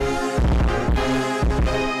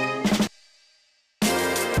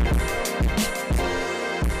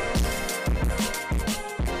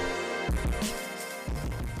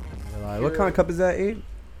kind of cup is that, Abe?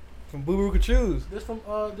 From Boo Boo Could Choose. This from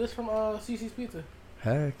CC's Pizza.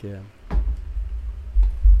 Heck yeah.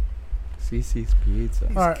 CC's Pizza.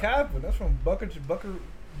 He's Alright. capping. That's from Boo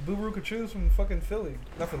Boo Could Choose from fucking Philly.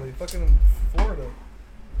 Not Philly, fucking Florida.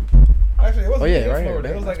 Actually, it wasn't yeah, even right Florida.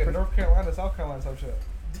 here. It was like in North Carolina, South Carolina, some shit.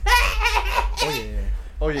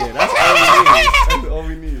 Oh yeah, that's all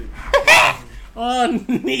we need. On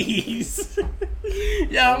knees.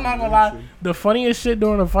 Yeah, I'm not gonna lie. The funniest shit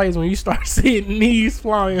during the fight is when you start seeing knees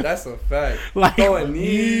flying. That's a fact. Like Throwing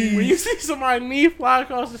knees. when you see somebody's knee fly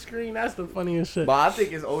across the screen, that's the funniest shit. But I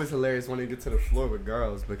think it's always hilarious when they get to the floor with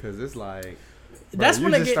girls because it's like. That's bro,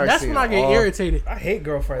 when you they just get. start That's seeing when I get all- irritated. I hate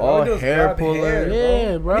girl fights. All All I do is hair grab pulling. hair, bro.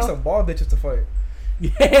 Yeah, bro. I need some ball bitches to fight.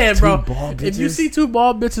 Yeah, bro. ball If you bitches? see two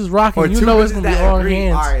ball bitches rocking, Or you two know it's bitches gonna be that all agree.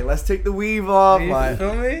 hands. All right, let's take the weave off. You Like,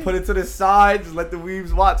 feel me? put it to the side. Just let the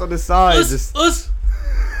weaves watch on the side. Just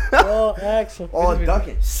All action. all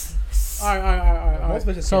ducking. All right. Most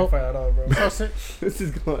bitches So, can't fight at all, bro. This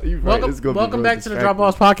is going. You right. welcome back to the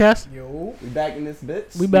Drop-Offs podcast. Yo. We back in this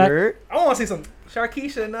bitch. We back. I want to see some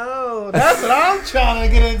Sharkeisha. No, that's what I'm trying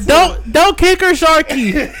to get into. Don't kick her,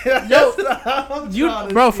 Sharky. That's what I'm You, trying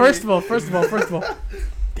to bro. see. First of all.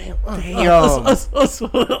 Damn. Us. Us. Oh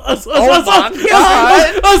my god.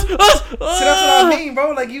 See, that's what I mean,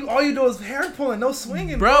 bro. Like all you do is hair pulling, no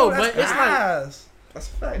swinging, Bro, bro. That's but it's like- ass. That's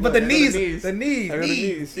a fact. But Look, the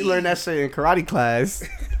knees. She learned that shit in karate class.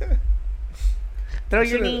 Throw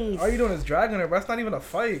your knees. All you doing is dragging her, bro. That's not even a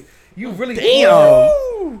fight. You really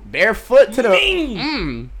Damn. Barefoot to the.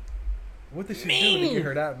 Mean. What did she do to get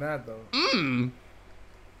her that mad though?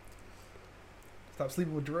 Stop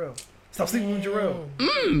sleeping with Jarrell. Stop sleeping with Jarrell.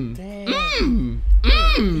 Damn.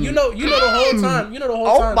 You know the whole time.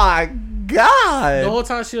 Oh time. my god. The whole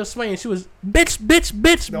time she was swinging, she was bitch.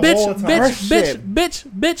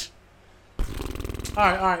 All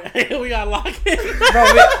right. We gotta lock it. Bro,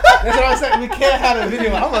 that's what I'm saying. We can't have a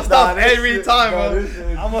video. I'm gonna stop this every shit- time, bro, bro. this shit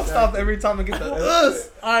is I'm gonna stop every time and get the us.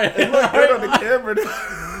 All right. It look good on the camera.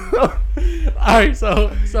 All right.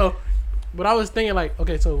 So, but I was thinking like,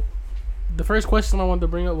 okay, so the first question I wanted to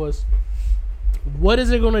bring up was, what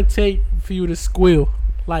is it gonna take for you to squeal?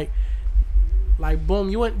 Like boom,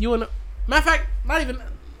 you in. Matter of fact, not even.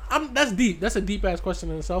 That's deep. That's a deep ass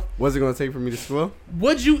question in itself. What's it gonna take for me to swell?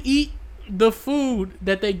 Would you eat the food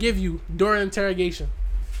that they give you during interrogation?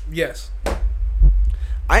 Yes.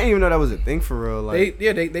 I didn't even know that was a thing for real. Like,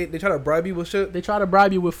 They try to bribe you with shit They try to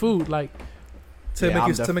bribe you with food, like to Yeah, I'm make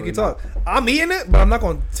you definitely talk. I'm eating it, but I'm not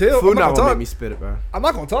gonna tell. food I'm not not gonna gonna talk. make me spit it, bro. I'm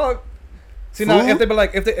not gonna talk. See now, Food? if they be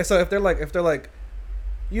like, if they're like,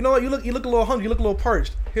 you know what, you look a little hungry, you look a little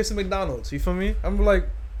parched. Here's some McDonald's. You feel me? I'm like,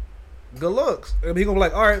 good looks. And he gonna be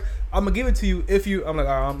like, all right, I'm gonna give it to you if you. I'm like,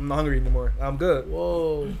 all right, I'm not hungry anymore. I'm good.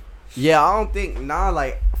 whoa. Yeah, I don't think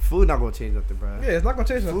like food not gonna change nothing, bro. Yeah, it's not gonna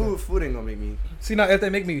change nothing. Food ain't gonna make me. See now, if they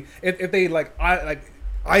make me, if they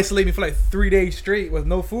isolate me for like 3 days straight with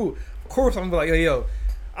no food, of course I'm gonna be like, yo,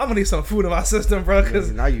 I'm gonna need some food in my system, bro.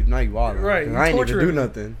 Cause Now you all Right, you I ain't even torturing do me.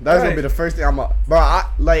 nothing. That's Right. gonna be the first thing bro.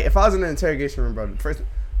 Like if I was in the interrogation room, bro,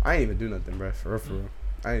 I ain't even do nothing, bro. For real.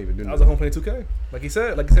 I ain't even do I was at nothing. home playing 2K, like he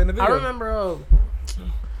said in the video. I remember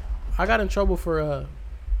I got in trouble for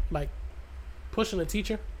like pushing a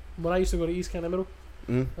teacher when I used to go to East Canada Middle.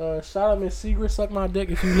 Shout out Miss Seager, suck my dick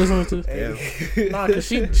if you listening to this. Damn. Nah, cause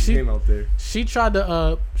she Came out there. she tried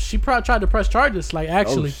to tried to press charges, like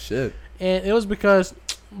actually. Oh shit. And it was because,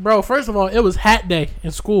 bro, first of all, it was hat day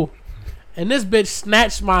in school. And this bitch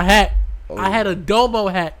snatched my hat. Oh. I had a Domo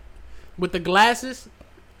hat with the glasses.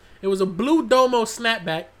 It was a blue Domo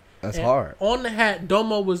snapback. That's And hard. On the hat,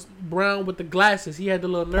 Domo was brown with the glasses. He had the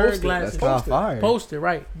little nerd Posted. glasses. That's fire. Posted,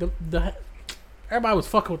 right. Everybody was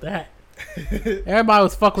fucking with the hat. Everybody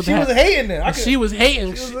was fucking with She the was hat. hating it. And she was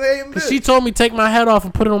hating. She was hating Because she told me take my hat off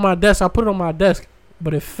and put it on my desk. I put it on my desk.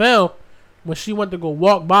 But it fell when she went to go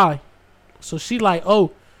walk by. So she like,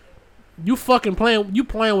 oh, you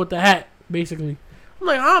playing with the hat, basically. I'm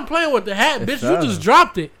like, I'm playing with the hat, bitch. You just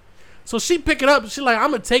dropped it. So she pick it up. She like, I'm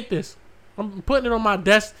gonna take this. I'm putting it on my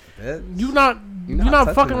desk. You not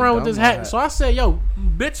fucking around with this hat. So I said, yo,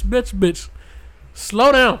 bitch,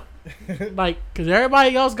 slow down. Like, cause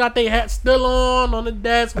everybody else got their hat still on the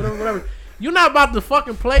desk, whatever. You not about to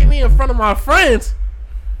fucking play me in front of my friends.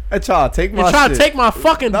 And try to take my And try to shit. take my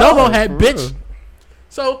fucking No, Domo hat, for bitch. real.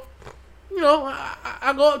 So, you know,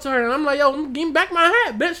 I go up to her and I'm like, yo, give me back my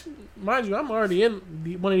hat, bitch. Mind you, I'm already in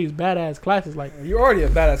one of these badass classes. Like, You're already a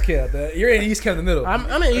badass kid out there. You're in East Canada Middle. I'm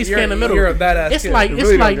in East Canada Middle. You're a badass It's kid. like It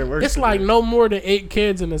really don't get worse it's than like that. no more than 8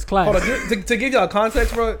 kids in this class. Hold on, to give y'all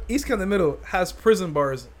context, bro, East Canada Middle has prison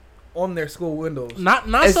bars on their school windows. Not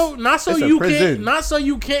It's so a you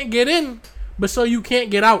prison. can't get in, but so you can't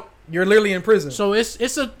get out. You're literally in prison. So it's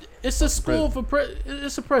a school for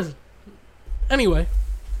it's a prison. Anyway,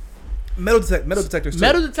 metal detectors. Too.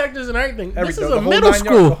 metal detectors and everything. This is the a whole middle 9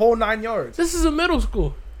 school. Yards, the whole 9 yards. This is a middle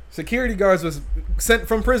school. Security guards was sent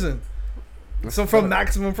from prison. From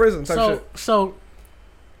maximum prison type shit. So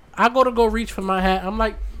I go reach for my hat. I'm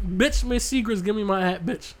like, bitch, Miss Segrist, give me my hat,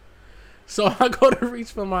 bitch. So I go to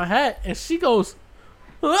reach for my hat, and she goes,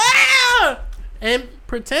 ah! And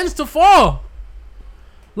pretends to fall.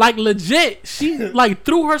 Like legit, she like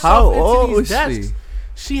threw herself into these desks.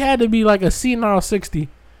 She had to be like a senile 60.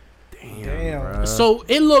 Damn. Bruh. So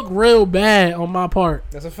it looked real bad on my part.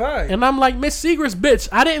 That's a fact. And I'm like, Miss Segrist, bitch,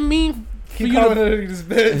 I didn't mean for Keep you calling to. her this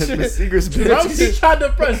bitch. The secret's Bro, bitch. she tried to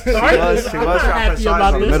press start. She I'm was not trying to happy press about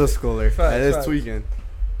on a this. middle schooler. Facts, That is facts. tweaking.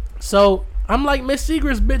 So I'm like, Miss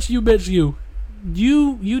Segrist, bitch,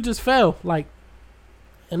 you just fell. Like,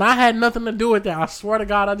 and I had nothing to do with that. I swear to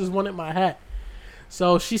God, I just wanted my hat.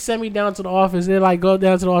 So she sent me down to the office. They're like, go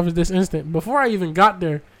down to the office this instant. Before I even got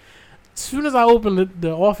there, as soon as I opened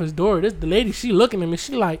the office door, the lady, she looking at me.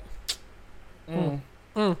 She like,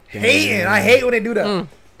 Hating. I hate when they do that.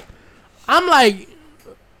 I'm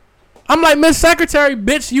like, Miss Secretary,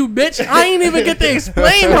 bitch, you bitch. I ain't even get to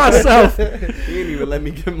explain myself. He didn't even let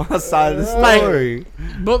me get my side of the Like- story.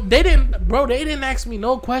 But they didn't ask me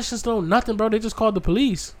no questions, no nothing, bro. They just called the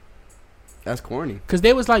police. That's corny. Because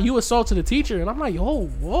they was like, you assaulted a teacher. And I'm like,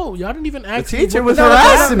 whoa, y'all didn't even ask The me. teacher what- was No,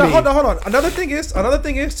 harassing me. hold on. Another thing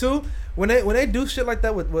is too, when they do shit like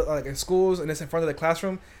that with like in schools and it's in front of the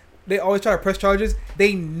classroom, they always try to press charges.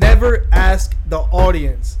 They never ask the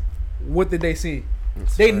audience what did they see.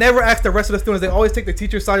 That's They right. never ask the rest of the students. They always take the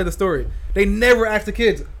teacher's side of the story. They never ask the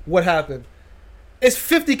kids what happened. It's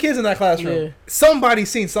 50 kids in that classroom. Yeah. Somebody's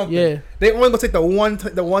seen something. Yeah. They only gonna take the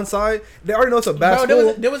one side. They already know it's a bad Bro,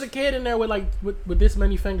 school. there was a kid in there with this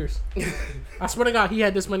many fingers. I swear to God, he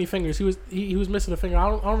had this many fingers. He was missing a finger. I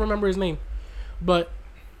don't remember his name, but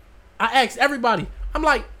I asked everybody. I'm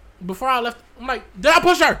like, before I left, I'm like, did I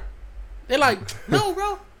push her? They're like, no,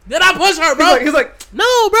 bro. Did I push her, bro? He's like,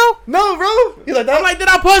 no, bro. no, bro. He's like, I'm like, did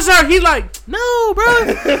I push her? He's like, no, bro.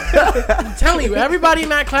 I'm telling you, everybody in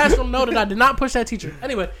that classroom know that I did not push that teacher.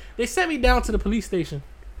 Anyway, they sent me down to the police station.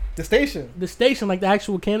 the station. The station, like the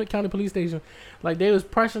actual County Police Station. Like, they was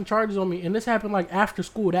pressing charges on me. And this happened, like, after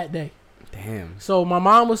school that day. Damn. So, my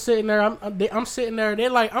mom was sitting there. I'm sitting there.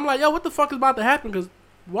 I'm like, yo, what the fuck is about to happen? Because,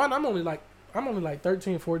 one, I'm only like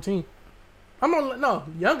 13, 14.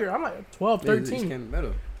 Younger. I'm like 12,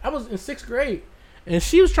 13. I was in 6th grade, and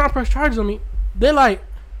she was trying to press charges on me. They like,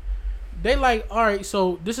 all right,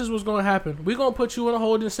 so this is what's gonna happen. We're gonna put you in a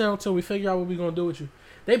holding cell until we figure out what we're gonna do with you.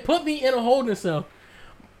 They put me in a holding cell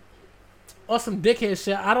on some dickhead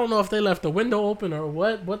shit. I don't know if they left the window open or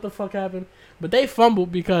what the fuck happened, but they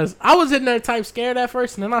fumbled because I was in there type scared at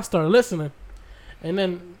first, and then I started listening, and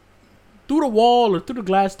then through the wall or through the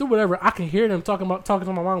glass, through whatever, I can hear them talking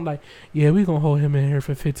to my mom like, yeah, we gonna hold him in here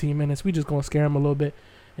for 15 minutes. We just gonna scare him a little bit.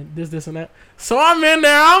 And this and that. So I'm in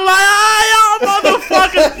there. I'm like, y'all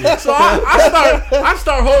motherfuckers. So I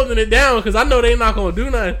start holding it down because I know they not gonna do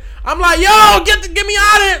nothing. I'm like, yo, get me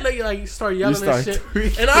out of here. Like you start yelling and shit.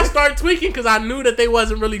 Tweaking. And I start tweaking because I knew that they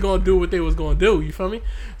wasn't really gonna do what they was gonna do. You feel me?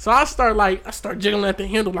 So I start jiggling at the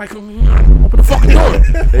handle like, open the fucking door.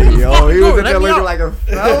 Hey, yo, he was in Let there me looking out. like a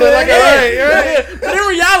Yeah. But in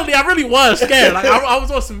reality, I really was scared. Like I was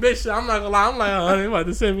on some bitch shit. I'm not gonna lie. I'm like, oh, they about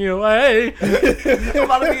to send me away. I'm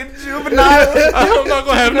about to be a juvenile. I'm not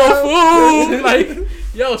gonna have no food. Like,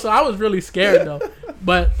 yo, so I was really scared though.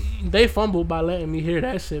 But they fumbled by letting me hear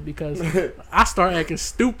that shit because I started acting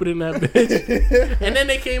stupid in that bitch. And then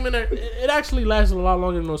they came in there. It actually lasted a lot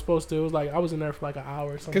longer than it was supposed to. It was like I was in there for like an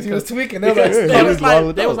hour or something. Because he was tweaking. Because Yeah, they he was was wild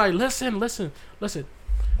like, adult. listen.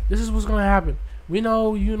 This is what's gonna happen. We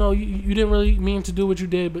know, you didn't really mean to do what you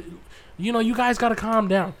did, but you guys gotta calm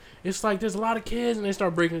down. It's like there's a lot of kids, and they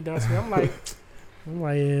start breaking it down to me. I'm like,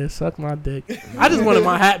 yeah, suck my dick. I just wanted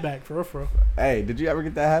my hat back, for real. Hey, did you ever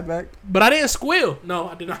get that hat back? But I didn't squeal. No,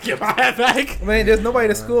 I did not get my hat back. Man, there's nobody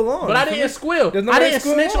to school on. But I didn't squeal. There's I nobody didn't to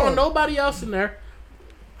school snitch on. on nobody else in there.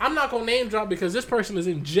 I'm not gonna name drop because this person is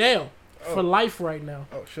in jail for life right now.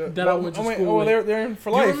 Oh shit. That I went to school with. They're in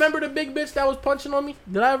for life. You remember the big bitch that was punching on me?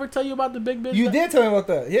 Did I ever tell you about the big bitch? You did tell me about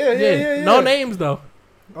that. Yeah. No names though.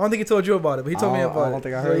 I don't think he told you about it, but he told me about it. I don't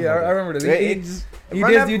think I heard. So, yeah, about I remember this. It. You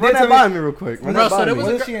Run did that tell by me. me real quick. Run Bro, that so by there me. was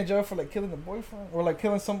a Wasn't she in jail for like killing a boyfriend or like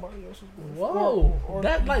killing somebody else's boyfriend? Whoa, Or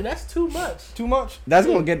that's too much. too much. That's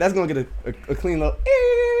gonna get a clean little.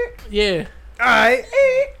 Yeah, All right.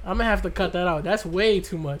 I'm gonna have to cut that out. That's way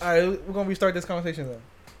too much. All right, we're gonna restart this conversation then.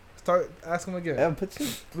 Start. Ask him again. Yeah, put your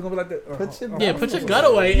We're gonna be like that. Put your gut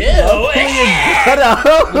away. Ew. cut out.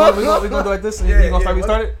 We're gonna do like this. And you gonna start. We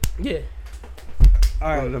started. Yeah. All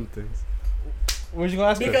One right. of them things. What you gonna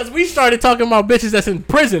ask? Because we started talking about bitches that's in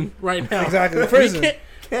prison right now. Exactly. We Prison.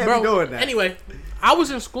 Can't bro, be doing that. Anyway, I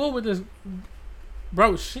was in school with this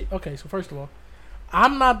bro. Okay, so first of all,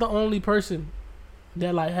 I'm not the only person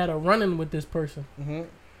that like had a run-in with this person. Mm-hmm.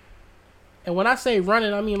 And when I say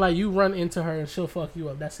running, I mean like you run into her and she'll fuck you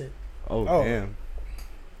up. That's it. Oh, Oh. damn.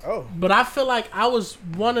 Oh. But I feel like I was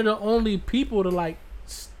one of the only people to like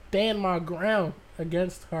stand my ground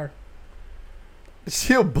against her.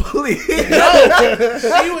 She a bully. No,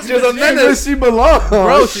 she was She was a legit, menace. Where she belong.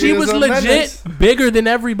 bro. she She was was a legit menace. bigger than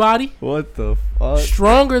everybody, What the fuck?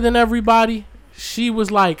 stronger than everybody. She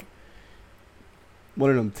was like,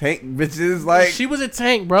 One of them tank bitches. Like, she was a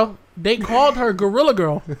tank, bro. They called her Gorilla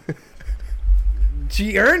Girl.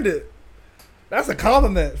 She earned it. That's a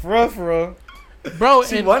compliment, for real, for real. Bro,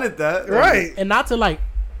 she and, wanted that. Right. and not to like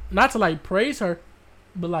praise her,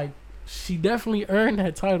 but like she definitely earned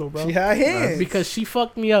that title, bro. She had hands. Because she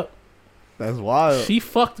fucked me up. That's wild. She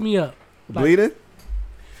fucked me up. Like, Bleeding?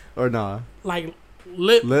 Or nah? like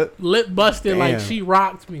lip busted. Damn. Like she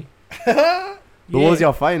rocked me. But what was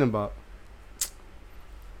y'all fighting about?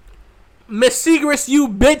 Miss Segrist, you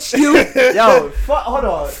bitch, you. Yo, hold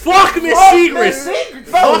on. Fuck Miss Segrist.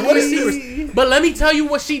 Fuck what Miss is Segrist. But let me tell you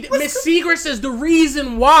what she did. Miss Segrist is the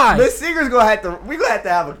reason why. Miss Seeger's gonna have to. We gonna have to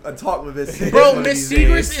have a talk with Miss Seeger. Bro, Miss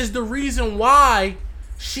Segrist is the reason why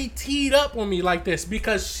she teed up on me like this,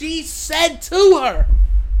 because she said to her,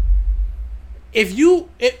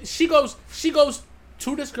 she goes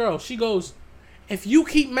to this girl, she goes, if you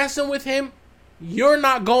keep messing with him, you're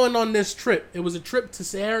not going on this trip. It was a trip to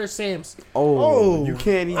Sahara Sam's. Oh, you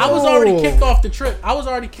can't even. I was already kicked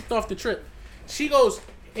off the trip. She goes,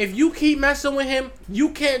 if you keep messing with him, you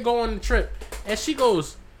can't go on the trip. And she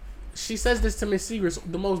says this to Miss Segrist,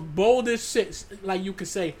 the most boldest shit like you could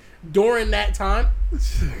say during that time.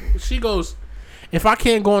 She goes, if I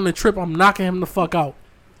can't go on the trip, I'm knocking him the fuck out.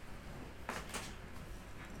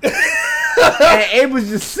 And Abe was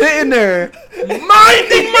just sitting there.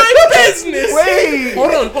 Minding my business. Wait.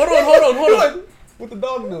 Hold on. What the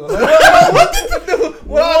dog do? What did you do?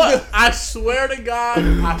 What I do? I swear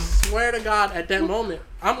to God, at that moment,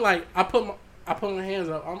 I'm like, I put my hands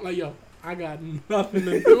up. I'm like, yo, I got nothing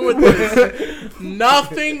to do with this.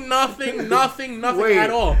 nothing Wait. at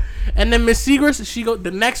all. And then Miss Segrist, she go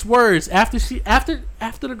the next words after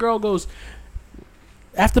the girl goes,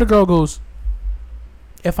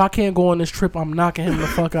 if I can't go on this trip, I'm knocking him the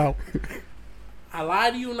fuck out. I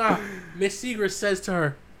lie to you not. Miss Segrist says to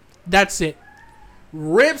her, that's it.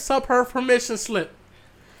 Rips up her permission slip.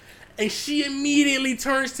 And she immediately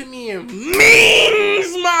turns to me and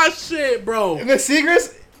means my shit, bro. Miss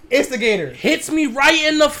Segrist, instigator. Hits me right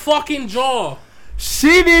in the fucking jaw.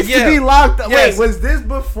 She needs to Yeah. be locked up. Yes. Wait, was this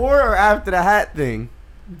before or after the hat thing?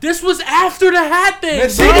 This was after the hat thing,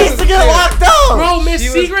 Miss She bro. needs to get locked up. Bro, Miss She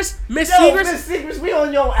was- Segrist, Miss Yo, Segrist. Miss Segrist, we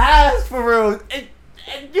on your ass for real. And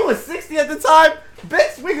you was 60 at the time,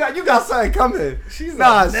 bitch. You got something coming. She's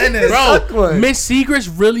nah, a she can menace. suck Bro, one. Miss Segrist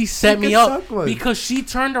really set She me can up suck one. because she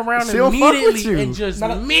turned around She'll fuck with immediately you. and just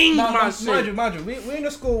Nah, mean nah, my nah, shit. Mind you, we in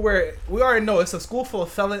a school where we already know it's a school full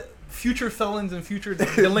of future felons and future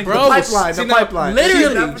delinquents. Bro, pipeline, See, the now, pipeline.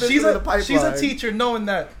 literally, she's the a pipeline. teacher knowing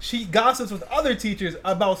that she gossips with other teachers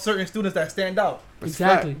about certain students that stand out.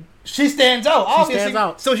 Exactly. She stands out. She Obviously. stands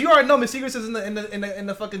out. So you already know Miss Segrist is in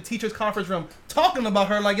the fucking teachers conference room talking about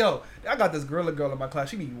her like, yo, I got this girl in my class.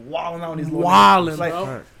 She be wilding out on these little Wildin', niggas. Like,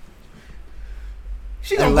 bro.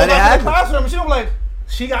 she And gonna let go it back to the happen. classroom and she gonna be like,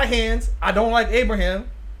 she got hands. I don't like Abraham.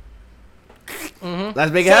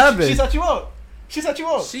 Let's make it happen. She set you up.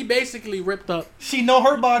 She basically ripped up. She know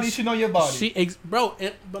her body. She know your body.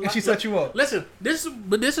 But she set you up. Listen, this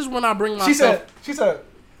is when I bring myself. She said,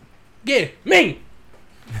 yeah, me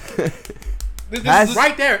That's-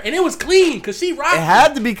 right there, and it was clean because she rocked. It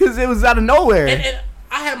had to be because it was out of nowhere. And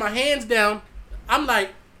I had my hands down. I'm like,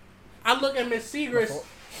 I look at Miss Segrist.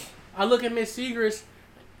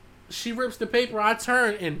 She rips the paper. I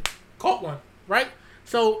turn and caught one. Right.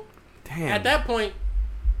 So Damn. at that point,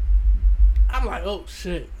 I'm like, oh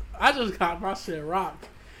shit, I just got my shit rocked.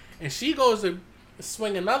 And she goes to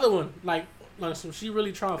swing another one. Like so she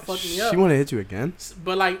really trying to fuck me up. She want to hit you again?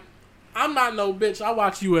 But like, I'm not no bitch. I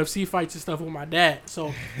watch UFC fights and stuff with my dad.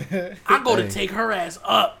 So I go to Hey. take her ass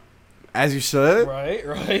up. As you should. right.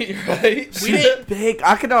 We didn't. Big.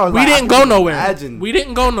 I could always. We didn't go nowhere. Imagine. We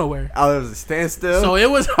didn't go nowhere. Oh, it was a standstill. So it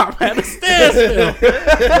was I'm at a standstill.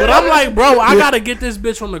 But I'm like, bro, I gotta get this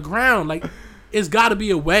bitch on the ground. Like, it's gotta be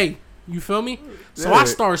a way. You feel me? So Yeah. I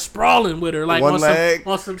start sprawling with her, like One on leg.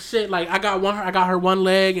 some shit. Like I got her one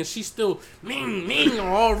leg, and she's still on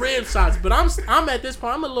all rib shots. But I'm at this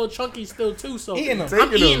point, I'm a little chunky still too. So Eating them. I'm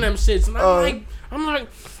Taking eating them. them shits, and I'm like,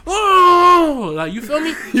 oh, like you feel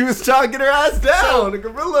me? You was trying to get her ass down, So- the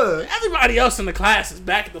gorilla. Everybody else in the class is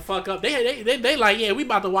backing the fuck up. They like, yeah, we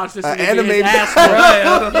about to watch this nigga get Anime his ass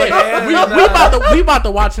battle. whooped. Yeah, we about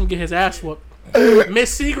to watch him get his ass whooped.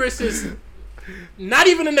 Miss Segrist is not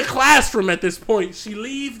even in the classroom at this point. She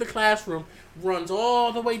leaves the classroom, runs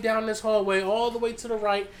all the way down this hallway, all the way to the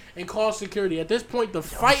right, and calls security. At this point, the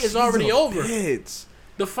fight is already over. Bitch.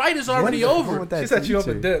 The fight is already What is wrong over. with that She set you up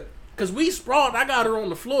a teacher? dip. Cause we sprawled. I got her on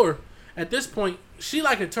the floor. At this point, she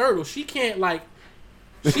like a turtle. She can't like.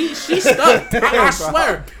 She stuck. I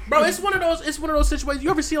swear, bro. It's one of those situations. You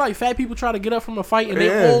ever see like fat people try to get up from a fight and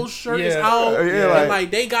their whole shirt is Yeah. out, Yeah, and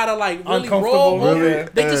like they gotta like really Uncomfortable, roll over. really.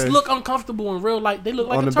 They just look uncomfortable in real life. They look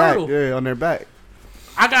like On a the back, turtle. yeah, on their back.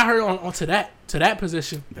 I got her onto that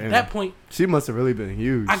position. Damn. At that point, She must have really been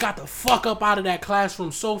huge. I got the fuck up out of that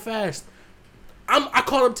classroom so fast. I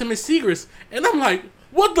called up to Miss Segrist and I'm like,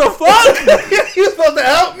 what the fuck? You supposed to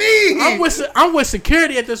help me. I'm with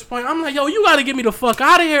security at this point. I'm like, yo, you gotta get me the fuck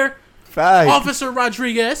out of here, Fact. Officer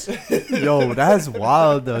Rodriguez. Yo, that's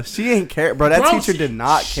wild though. She ain't care, bro. That Bro, teacher did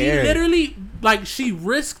not care She literally, like, she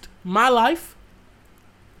risked my life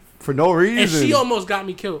for no reason. and she almost got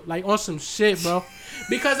me killed, like on some shit, bro.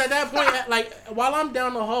 Because at that point, like, while I'm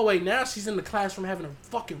down the hallway, now she's in the classroom having a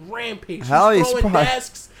fucking rampage. She's Hell yeah, throwing she probably-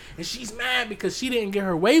 desks, and she's mad because she didn't get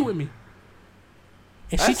her way with me.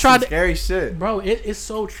 And That's she tried some to, scary shit. bro. It's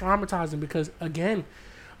so traumatizing because again,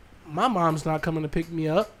 my mom's not coming to pick me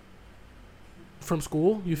up from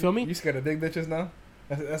school. You feel me? You scared of big bitches now?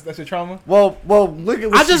 That's your trauma? Well, look at I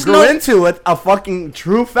what she just grew know- into. A fucking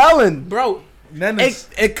true felon. Bro, Menace.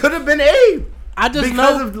 It could have been Abe I just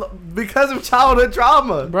know, because of childhood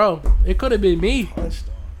trauma. bro. It could have been me.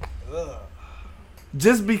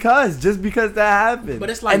 Just because that happened. But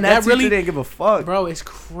it's like and that teacher really- didn't give a fuck. Bro, it's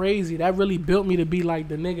crazy. That really built me to be like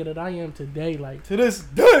the nigga that I am today. Like, To this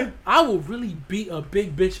day. I will really beat a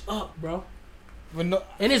big bitch up, bro. But no,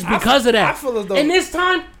 And it's because of that. I feel as though. And this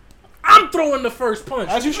time, I'm throwing the first punch.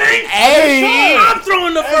 As you should. Hey, I'm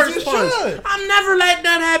throwing the As first you punch. should. I'm never letting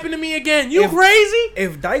that happen to me again. You If- crazy?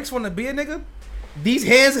 If Dykes want to be a nigga, these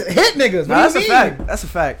hands hit niggas. What that's do a you mean? fact. That's a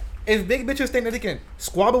fact. If big bitches think that they can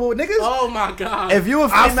squabble with niggas, Oh my god. If you a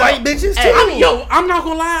I female, fight bitches too. Hey, I mean, yo, I'm not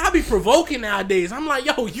gonna lie. I be provoking nowadays. I'm like,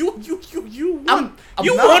 yo, you won. You not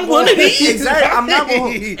won one of gonna- these. Exactly. I'm not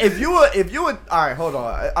gonna. If you all right, hold on.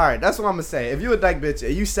 All right, that's what I'm gonna say. If you a dyke bitch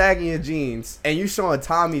and you sagging your jeans and you showing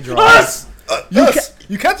Tommy draws,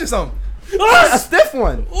 you catch something. a stiff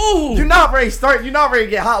one. Ooh. You're not ready to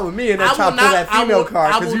get hot with me and then I try will to pull not. that I female will,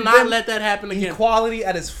 card I because will you not been. let that happen again. Equality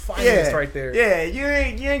at its finest right there. Yeah, you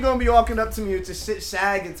ain't gonna be walking up to me with your shit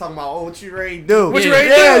shag and talking about, oh, what you ready to do? What you ready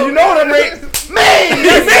to do? Yeah, you know what I'm ready. Me,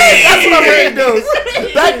 that's what I'm ready to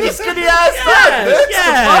do. Back to skinny ass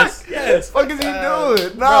stuff, bitch. Yes. Fuck is you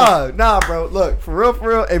doing? Nah, bro. Look, for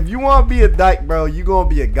real. If you want to be a dyke, bro, you gonna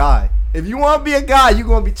be a guy. If you want to be a guy, you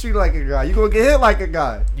gonna be treated like a guy. You gonna get hit like a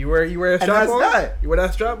guy. You wear a And strap that's on. that. You wear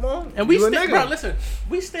that strap on. And we you a stand, nigga. bro. Listen,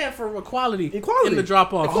 we stand for equality. Equality. In the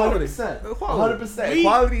drop off. Equality. 100%. Equality. 100%. We-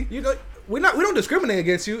 Equality. You know, we don't discriminate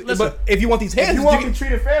against you. Listen, but if you want these hands, If you want to be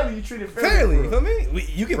treated fairly, you treat it fairly. You bro. feel me?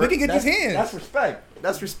 We can get these hands. That's respect.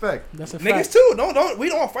 That's respect. That's a fact. Niggas too. We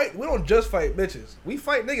don't fight. We don't just fight bitches. We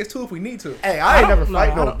fight niggas too if we need to. Hey, I ain't don't- never no,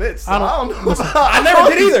 fight I no don't- bitch. So I I don't- don't know. listen, I never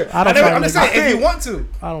did either. I don't fight I'm just niggas. saying if you want to.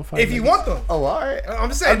 I don't fight. If you niggas. want them. Oh, all right. I'm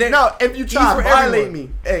just saying. And no, if you try for to violate everyone. me,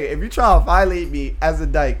 hey, if you try to violate me as a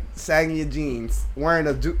dyke, sagging your jeans, wearing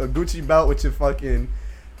a Gucci belt with your fucking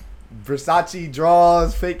Versace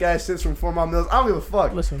drawers, fake ass shits from 4 Mile Mills, I don't give a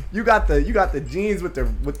fuck. Listen. You got the jeans with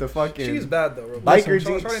the fucking She's bad though. Bro. biker Listen,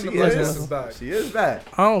 jeans. Shorty in She the place is. is bad. She is bad.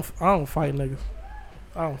 I don't fight niggas.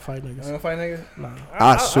 I don't fight You niggas. wanna fight niggas? Nah.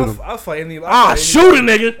 I'll shoot him. I'll fight any. Ah, shoot a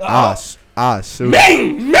nigga. Ah, shoot.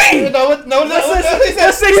 Me. No. What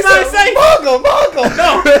 6ix9ine say? Mongo.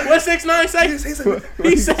 No. What 6ix9ine say?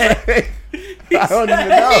 He said. I don't even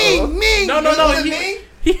know. Me. No. Was it me?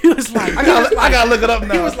 He was like. I gotta look it up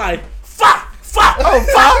now. He was like, fuck.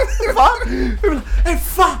 Hey,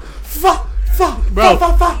 fuck. Bro,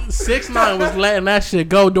 6ix9ine was letting that shit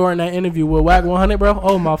go during that interview with Wack 100, bro.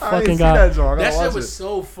 Oh my I fucking ain't seen god, that joint. I that gotta shit watch was it.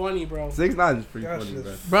 so funny, bro. 6ix9ine is pretty That funny, shit's-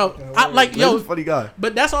 man. Bro, I like He's a yo, funny guy.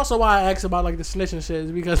 but that's also why I asked about like the snitching shit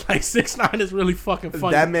is because like 6ix9ine is really fucking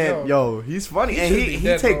funny. That man, yo, he's funny, and should he be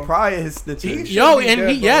dead, take bro. pride in his snitching. He Yo, should be and dead,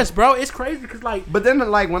 he bro. yes, bro, it's crazy because like But then,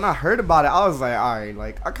 like, when I heard about it, I was like, all right,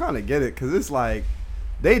 like, I kind of get it, cause it's like,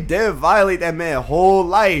 They did violate that man's whole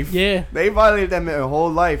life. Yeah. They violated that man's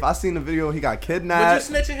whole life. I seen the video. He got kidnapped. Would you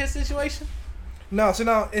snitch in his situation? No, so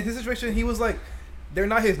now in his situation, he was like, they're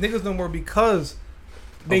not his niggas no more because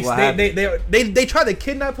they tried to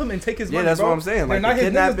kidnap him and take his money. Yeah, that's bro. what I'm saying. Like they're not the his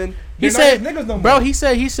kidnapping. niggas. He They're said, not his niggas no more. bro.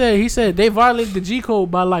 He said they violated the G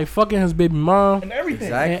code by like fucking his baby mom and everything.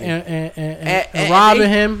 Exactly. and robbing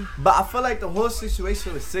him. But I feel like the whole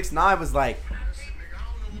situation with 6ix9ine was like.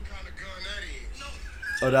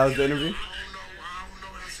 Oh, that was the interview?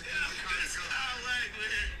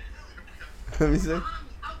 Let me see.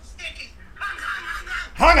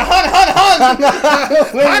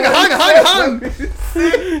 Hung.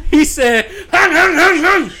 He said,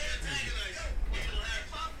 hung.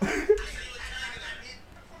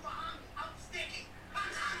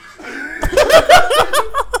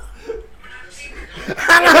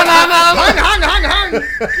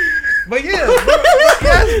 But yeah,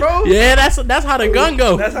 yes, bro. Yeah, that's how the gun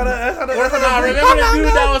go. That's how the I remember the dude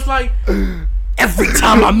that was like, every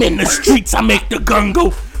time I'm in the streets, I make the gun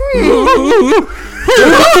go.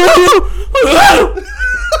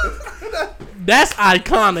 That's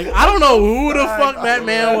iconic. I don't know who the fuck that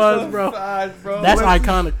man was, bro. That's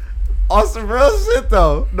iconic. On some real shit,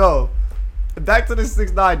 though. No. Back to the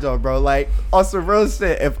 6ix9ine joke, bro. Like, on some real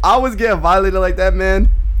shit. If I was getting violated like that, man,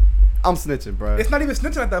 I'm snitching, bro. It's not even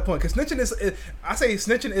snitching at that point, because snitching is I say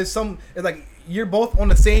snitching is it's like you're both on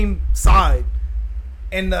the same side,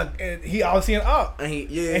 and he obviously an op, And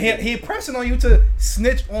he pressing on you to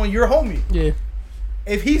snitch on your homie. Yeah.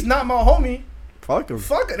 If he's not my homie, Fuck him.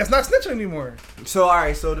 fuck it, that's not snitching anymore. So, all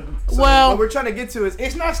right. So Well- what we're trying to get to is.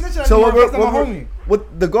 It's not snitching So anymore. If it's not my homie.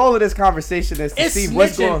 what the goal of this conversation is to It's see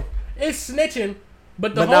what's snitching. going. It's snitching,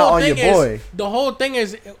 but the But not whole on thing your boy. is the whole thing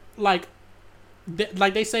is like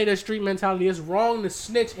they say that street mentality. It's wrong to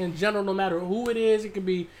snitch in general, no matter who it is. It could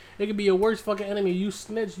be your worst fucking enemy. You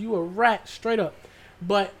snitch, you a rat straight up.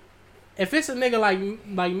 But if it's a nigga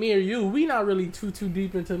like me or you, we not really too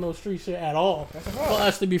deep into no street shit at all for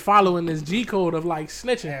us to be following this G code of like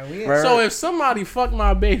snitching. Yeah, we Right. So if somebody fuck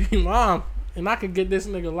my baby mom and I could get this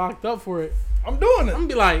nigga locked up for it, I'm doing it. I'm gonna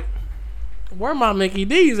be like, where my Mickey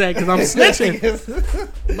D's at? Because I'm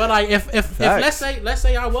snitching. But like, if let's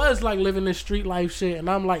say I was like living this street life shit, and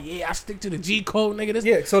I'm like, yeah, I stick to the G code, nigga. This,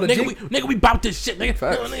 Yeah, so the nigga, we bout this shit, nigga.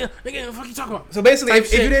 Facts. Nigga, what the fuck you talking about? So basically, Type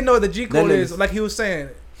if you shit. didn't know what the G code Then is, it's- like he was saying,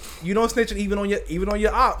 you don't snitch even on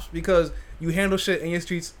your ops, because you handle shit in your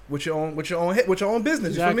streets with your own business. You feel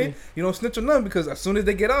Exactly. me? You don't snitch on them, because as soon as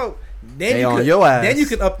they get out, then They you on can, your ass.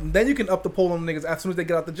 then you can up the pole on niggas as soon as they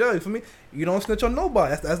get out the jail. You feel me? You don't snitch on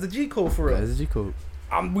nobody. That's the G code for us. That's the G code.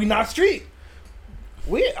 We not street.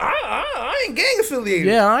 I ain't gang affiliated.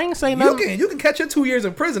 Yeah, I ain't saying nothing. You can catch your 2 years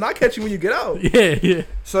in prison. I catch you when you get out. Yeah.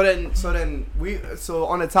 So then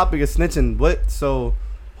on the topic of snitching,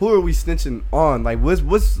 who are we snitching on? Like,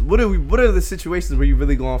 what are the situations where you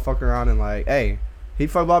really gonna fuck around and like, hey, he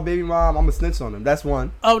fuck my baby mom, I'm gonna snitch on him. That's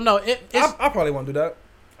one. Oh no, it's I probably won't do that.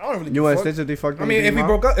 I don't really. You want to fuck. snitch if they fuck? I mean, if we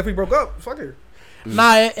broke up, fuck her.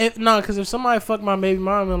 nah, because if somebody fuck my baby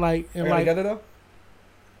mom and like Together though.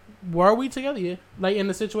 were we together? Yeah, like in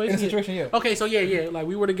the situation. In the situation, yeah. Okay, so yeah, like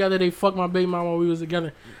we were together. They fucked my baby mom while we was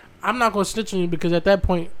together. I'm not gonna snitch on you because at that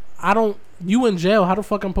point, you in jail. How the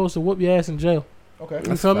fuck I'm supposed to whoop your ass in jail? Okay.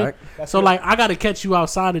 You feel me? So like, I gotta catch you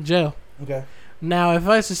outside of jail. Okay. Now, if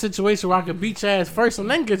it's a situation where I could beat your ass first and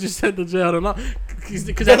then get you sent to jail, then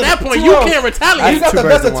because at that point you can't retaliate. You got the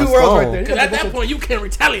best of two worlds right there. Because at that point you can't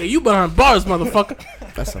retaliate. You behind bars, motherfucker.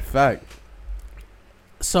 That's a fact.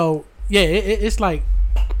 So yeah, it's like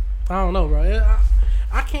I don't know, bro.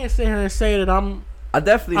 I can't sit here and say that I'm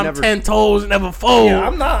never 10 toes never fold. Yeah,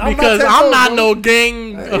 I'm not because 10 I'm toes, not bro. no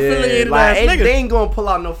gang affiliated like, ass nigga. they ain't gonna pull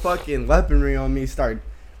out no fucking weaponry on me. Start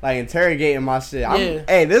like interrogating my shit. Yeah.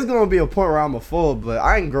 Hey, there's gonna be a point where I'm a fool, but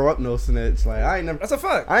I ain't grow up no snitch. Like I ain't That's a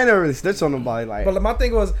fact. never really snitched on nobody. Like, But my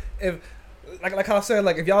thing was, if like how I said,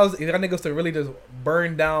 like if y'all niggas to really just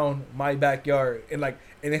burn down my backyard and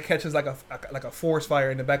it catches like a forest fire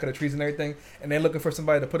in the back of the trees and everything, and they're looking for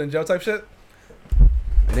somebody to put in jail type shit,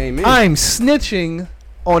 it ain't me. I'm snitching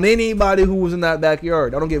on anybody who was in that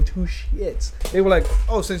backyard. I don't give two shits. They were like,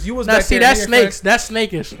 oh, since you was Now back see, there, that's snakes. That's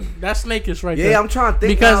snakish. That's snakish right there. Yeah, I'm trying to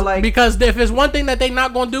think because now, like, because if it's one thing that they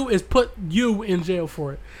not gonna do is put you in jail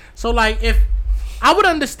for it. So like if I would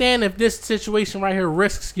understand if this situation right here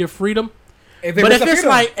risks your freedom, but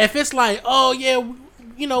if it's like oh yeah,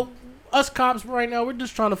 you know, us cops right now we're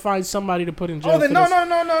just trying to find somebody to put in jail. oh, then for no,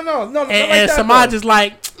 this. no, And Samaj is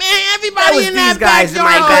like, man, everybody was in that these guys in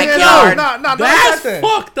my backyard. backyard. No, That's not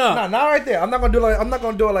fucked up. No, not right there. I'm not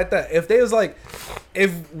gonna do it like that. If they was like,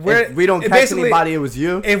 if we don't catch anybody, it was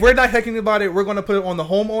you. If we're not catching anybody, we're gonna put it on the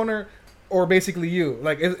homeowner or basically you.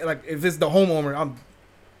 Like if it's the homeowner,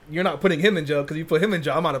 you're not putting him in jail because you put him in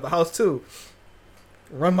jail. I'm out of the house too.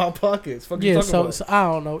 Run my pockets. Fuck you talking about? So I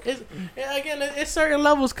don't know. It's certain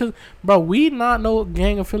levels because, bro, we not no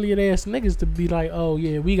gang affiliated ass niggas to be like, oh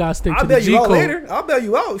yeah, we gotta stick to the G code. I'll bail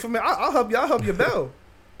you out. I'll help you. I'll help you bail.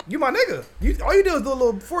 You my nigga. All you do is do a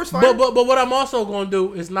little force fight. But what I'm also gonna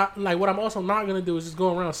do is not like what I'm also not gonna do is just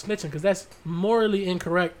go around snitching because that's morally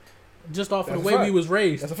incorrect. Just off of the way we was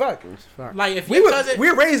raised. That's a fact. Like if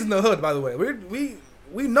we're raised in the hood, by the way.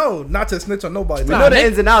 We know not to snitch on nobody. We know the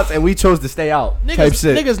ins and outs, and we chose to stay out.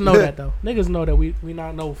 Niggas know that though. Niggas know that we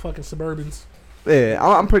not no fucking suburbans. Yeah,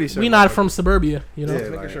 I'm pretty sure. We not from suburbia, you know. Yeah,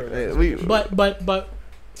 making like, sure. Yeah, But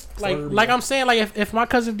like I'm saying, like if my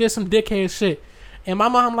cousin did some dickhead shit, and my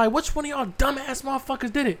mom like, which one of y'all dumbass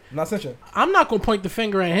motherfuckers did it? I'm not snitching. I'm not gonna point the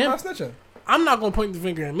finger at him. I'm not snitching. I'm not gonna point the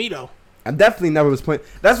finger at me though. I definitely never was point.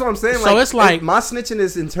 That's what I'm saying. So it's like my snitching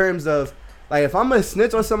is in terms of. Like, if I'm gonna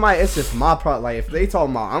snitch on somebody, it's just my problem. Like, if they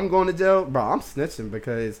talking about I'm going to jail, bro, I'm snitching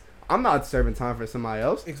because I'm not serving time for somebody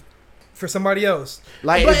else. For somebody else.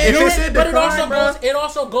 Like, but it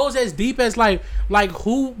also goes as deep as like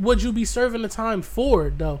who would you be serving the time for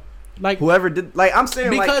though? Like whoever did. Like, I'm saying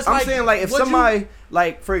because, if somebody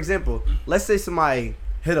like, for example, let's say somebody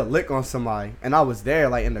hit a lick on somebody and I was there,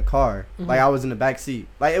 like in the car, like I was in the back seat,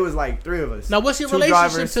 like it was like 3 of us. Now, what's your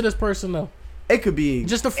relationship to this person though? It could be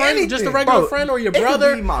just a friend, anything. just a regular friend, or your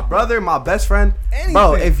brother. It could be my brother, my best friend. Anything.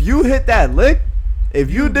 Bro, if you hit that lick, if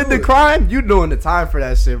you did the crime, you doing the time for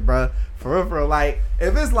that shit, bro. For real. Like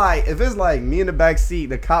if it's like me in the back seat,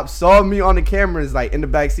 the cops saw me on the cameras, like in the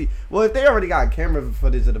back seat. Well, if they already got camera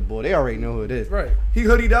footage of the boy, they already know who it is. Right. He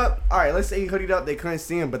hoodied up. All right, let's say he hoodied up. They couldn't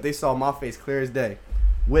see him, but they saw my face clear as day.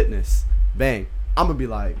 Witness. Bang. I'm gonna be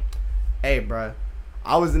like, hey, bro.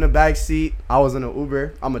 I was in the back seat. I was in an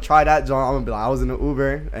Uber. I'm going to try that, John. I'm going to be like, I was in an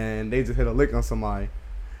Uber, and they just hit a lick on somebody.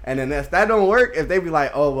 And then if that don't work, if they be like,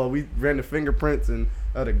 oh, well, we ran the fingerprints and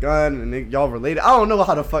the gun, and y'all related. I don't know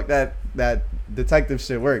how the fuck that detective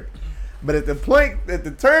shit worked. But at the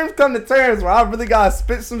terms come to terms where I really got to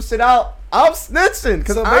spit some shit out, I'm snitching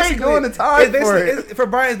because I ain't doing the time for it. For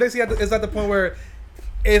Brian, it's basically it's at the point where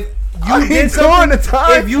if you did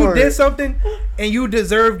something and you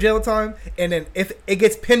deserve jail time, and then if it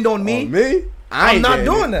gets pinned on me, I'm not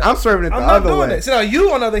doing that. I'm serving it the other way. So now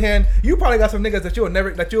you, on the other hand, you probably got some niggas that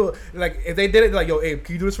you'll like if they did it like, yo, hey,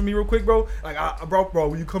 can you do this for me real quick, bro? Like, bro,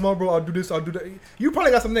 when you come on, bro, I'll do this, I'll do that. You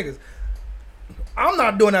probably got some niggas. I'm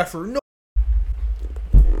not doing that for no.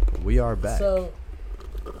 We are back. So,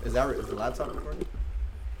 is the laptop recording?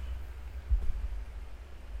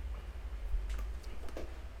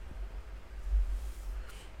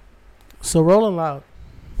 So Rolling Loud.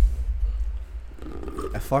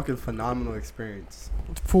 A fucking phenomenal experience.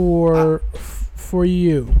 For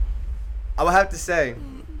you. I would have to say,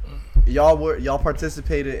 y'all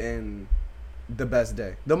participated in the best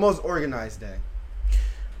day. The most organized day.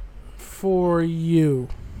 For you.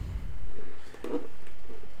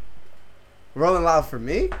 Rolling Loud for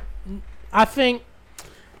me? I think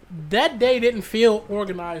that day didn't feel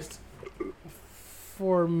organized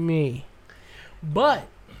for me. But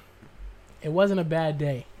it wasn't a bad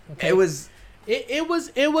day. Okay? It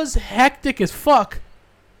was hectic as fuck.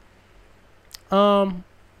 I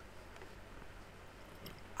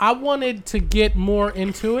wanted to get more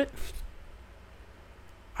into it.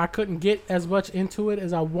 I couldn't get as much into it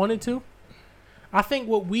as I wanted to. I think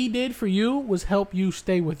what we did for you was help you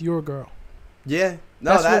stay with your girl. Yeah.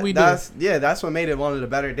 No, that's what we did. That's what made it one of the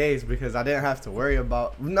better days because I didn't have to worry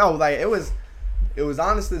about. No, like it was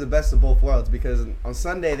honestly the best of both worlds because on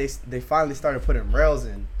Sunday they finally started putting rails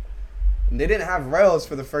in. And they didn't have rails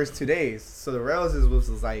for the first 2 days, so the rails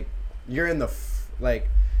was like you're in the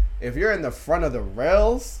if you're in the front of the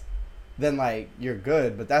rails, then like you're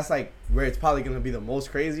good. But that's like where it's probably gonna be the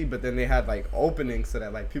most crazy. But then they had like openings so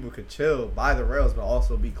that like people could chill by the rails but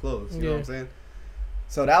also be closed. You know what I'm saying?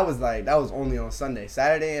 So that was only on Sunday.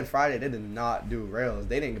 Saturday and Friday they did not do rails.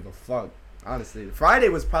 They didn't give a fuck. Honestly, Friday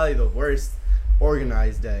was probably the worst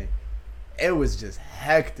organized day. It was just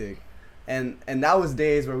hectic, and that was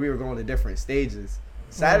days where we were going to different stages.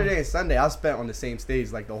 Saturday and Sunday I spent on the same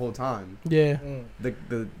stage like the whole time. Yeah.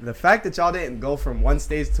 The fact that y'all didn't go from one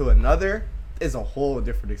stage to another is a whole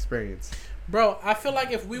different experience. Bro, I feel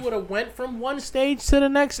like if we would have went from one stage to the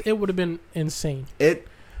next, it would have been insane. It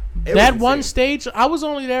that one stage, I was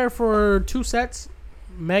only there for 2 sets,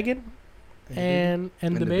 Megan and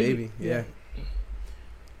the baby. Yeah.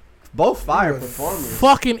 Both fire He was performers.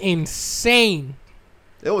 Fucking insane.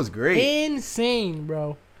 It was great. Insane,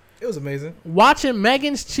 bro. It was amazing. Watching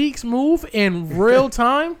Megan's cheeks move in real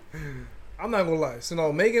time. I'm not gonna lie. So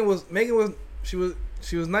no, Megan was she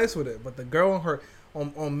was nice with it, but the girl on her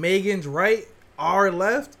on Megan's right, our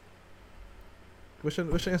left. What's your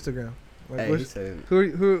Instagram? Like, Hey, he said,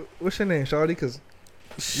 what's your name, Shawty? Cause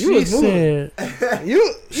She was said,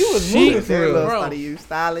 you was She- moving for real. Bro. "Bro, you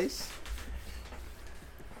stylish."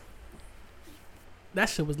 that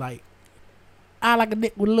shit was like, I like a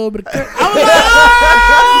dick with a little bit of curve. See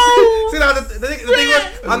now the thing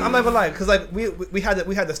was, I'm not gonna lie, cause like we had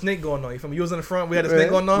the snake going on. You feel me? You was in the front, we had the snake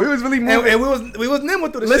going on. We was really and moving. we was nimble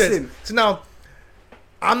through the Listen. shit. So now,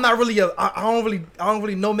 I'm not really I don't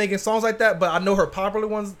really know Megan songs like that, but I know her popular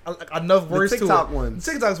ones, enough The words TikTok to it. ones.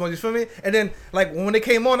 The TikTok ones, you feel me? And then like when they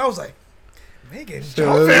came on, I was like, Megan Sure.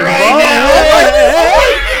 jumping Bro. right now.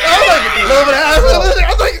 I was like, a little bit of ass. I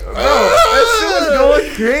was like, That shit was going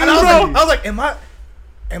crazy. and I was like, am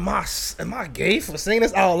I gay for saying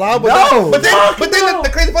this out loud? But No. then the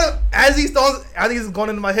crazy part, as these going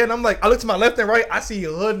into my head, and I'm like, I look to my left and right, I see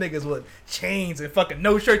hood niggas with chains and fucking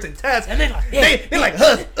no shirts and tats, And they like, they like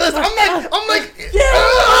us. I'm like, It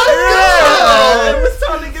was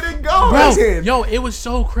time to get it going. bro, yo, it was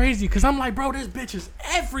so crazy because I'm like, bro, this bitch is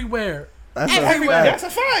everywhere. That's everywhere. That's a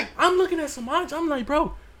fact. I'm looking at Samaj. I'm like,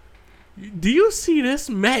 bro, do you see this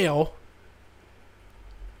male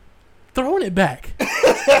throwing it back?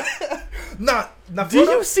 Not Do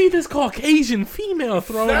you see this Caucasian female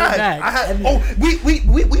throwing it back?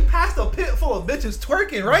 We passed a pit full of bitches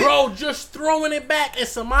twerking, right? Bro, just throwing it back, and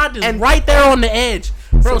Samaj is right there on the edge.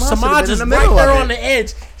 Bro, Samaj should've Samaj been is in the right middle there of on it. the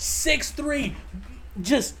edge, 6'3",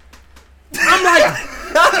 just. I'm like,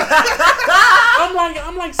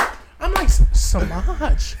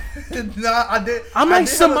 Samaj. Nah, I did. I'm like,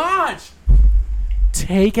 Samaj.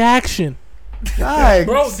 Take action. Yikes.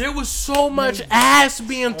 Bro, there was so much ass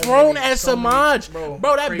being thrown at Samaj. bro,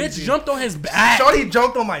 Bro, that crazy. bitch jumped on his back. Shorty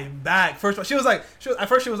jumped on my back. First, at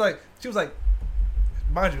first she was like,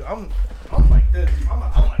 mind you, I'm like this. I'm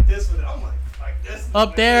like this with it. I'm like this. Up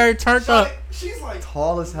like there, this. turned Shorty, up. She's like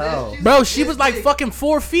Tall as hell. she's Bro, she this was like big. fucking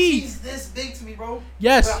 4 feet. She's this big to me, bro.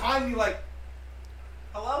 Yes. Behind me, like,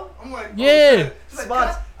 hello? I'm like, Yeah. shit. She's like,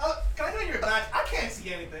 Spots. can I go in your back? I can't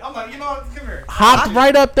see anything. I'm like, you know what? Come here. Hopped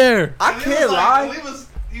right up there. I And we can't was like- lie. we was-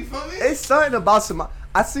 you feel me? It's something about Samaj.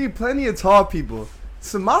 I see plenty of tall people.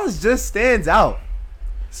 Samaj just stands out.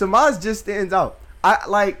 Samaj just stands out.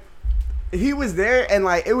 He was there and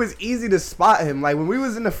like it was easy to spot him. Like when we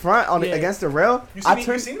was in the front against the rail, You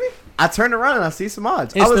seen me? I turned around and I see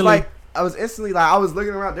Samaj. Instantly. I was instantly like I was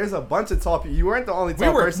looking around. There's a bunch of tall people. You weren't the only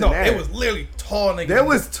tall person there. it was literally tall niggas. There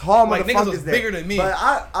was tall Like, motherfuckers niggas was there. bigger than me. But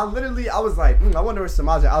I was like, I wonder where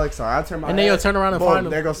Samaj and Alex are. I turned my And then head, you'll turn around and boom, find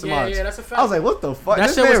him. There goes Samaj. Yeah, that's a fact. I was like, what the fuck? That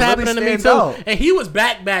This shit was man happening really to me stands too. out. And he was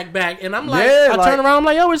back. And I'm like, Yeah, I like- turn around, I'm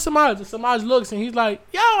like, yo, where's Samaj? And Samaj looks and he's like,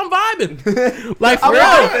 yo, I'm vibing. Like, for I'm real.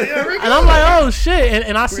 like, And I'm like, oh shit.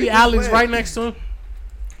 And I see just Alex went. right next to him.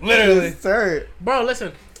 Literally. Sir, Bro,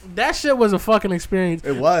 listen, that shit was a fucking experience.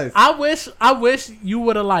 it was. I wish you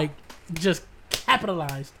would have like just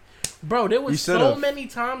capitalized. Bro, there You was so should've. many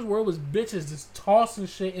times where it was bitches just tossing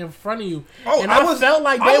shit in front of you. Oh, and I felt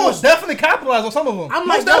like they I was was definitely capitalized on some of them. I'm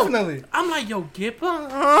Most like, yo, definitely. I'm like, yo, get behind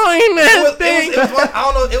this thing. It was one,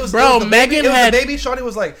 I don't know. It was Bro, it was the Megan baby, it was had- the baby. Shorty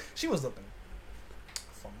was like, she was looking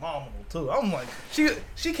phenomenal too. I'm like,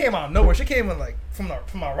 she came out of nowhere. She came in like from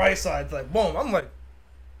my right side, like boom. I'm like,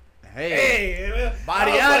 hey,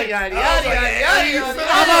 Body yada, yada, yada, yada, yada, yada.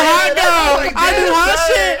 I'm a hot girl. I do hot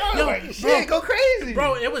shit. I was Yo, like, shit, go crazy,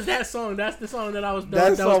 Bro, it was that song. That's the song that I was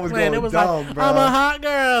That that song was was playing. going It was dumb, like, bro. I'm a hot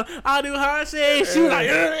girl. I do hot shit. She was like,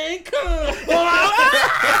 ain't come.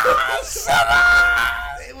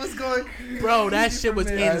 It was going, Bro, that shit was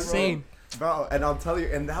Yeah, insane. Bro, and I'll tell you,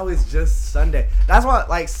 and that was just Sunday. That's why,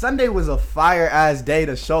 like, Sunday was a fire ass day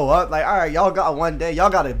to show up. Like, all right, y'all got one day, y'all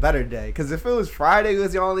got a better day. Because if it was Friday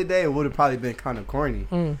was the only day, it would have probably been kind of corny.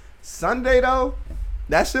 Sunday though,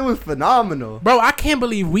 that shit was phenomenal. Bro, I can't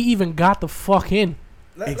believe we even got the fuck in.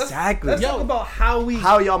 Exactly. Let's Yo. talk about how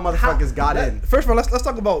y'all motherfuckers got in. First of all, let's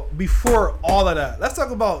talk about before all of that. Let's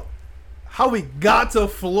talk about how we got to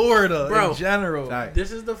Florida Bro. in general. Right.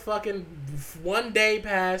 This is the fucking 1 day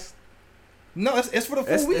pass. No, it's for the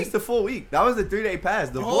full week. It's the full week. That was the 3-day pass.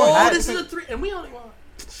 The boy Oh, had, this is a 3, and we only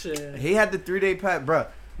shit. he had the 3-day pass, bro.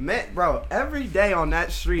 Man, bro, every day on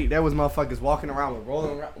that street, there was motherfuckers walking around with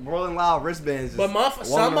rolling loud wristbands. But just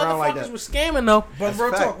some walking around like motherfuckers that. were scamming though. But That's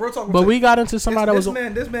real fact. talk, real talk. But we got into somebody that was.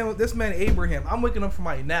 This man Abraham. I'm waking up from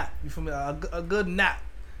my nap. You feel me? A good nap.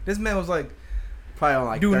 This man was like, Probably on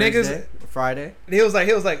like Do Thursday, Friday. He was like,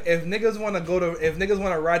 if niggas want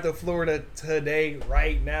to ride to Florida today,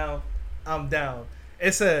 right now, I'm down.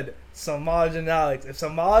 It said Samaj and Alex. If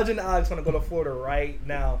Samaj and Alex want to go to Florida right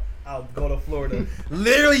now, I'll go to Florida.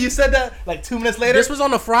 Literally, you said that like 2 minutes later. This was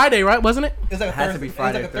on a Friday, right? Wasn't it? It's like a Had to Thursday. be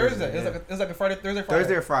Friday, It was like a Thursday. Thursday, It was like a Friday, Thursday, Friday.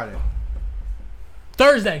 Thursday or Friday.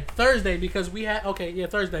 Thursday, because we had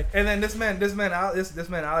Thursday. And then this man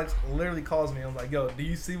Alex literally calls me. I'm like, yo, do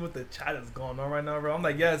you see what the chat is going on right now, bro? I'm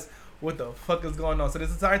like, yes. What the fuck is going on? So this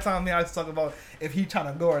entire time, me and Alex talk about if he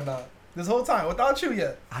trying to go or not. This whole time without you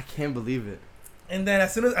yet. I can't believe it. And then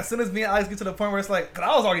as soon as me and Alex get to the point where it's like, cause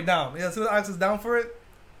I was already down. Yeah, as soon as Alex is down for it,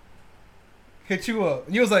 hit you up.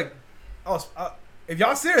 And you was like, oh, if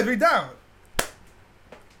y'all serious, we down.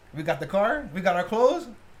 We got the car. We got our clothes.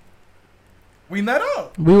 We met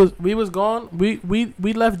up. We was gone.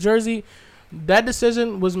 We left Jersey. That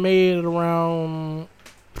decision was made at around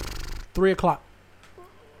 3:00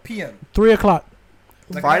 p.m. 3:00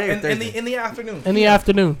 Friday or Thursday? In the afternoon. in the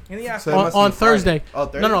afternoon. In the So afternoon. it must On be Friday. Thursday. Oh,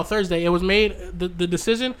 Thursday. No, Thursday. It was made. The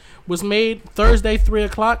decision was made Thursday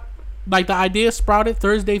 3:00. Like the idea sprouted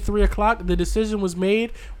Thursday 3:00. The decision was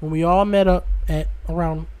made when we all met up at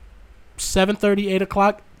around 7:30,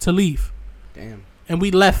 8:00 to leave, Damn. and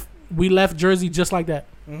we left. We left Jersey just like that.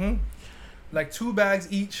 Mm-hmm. Like 2 bags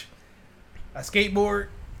each, a skateboard,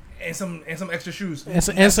 and some extra shoes. And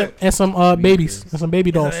some babies and some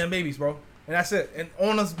baby dolls. And babies, bro. And that's it. And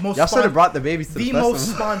on the most Y'all should have brought the babies to the the festival.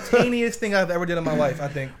 most spontaneous thing I've ever did in my life, I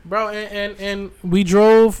think. Bro, and we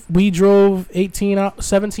drove 18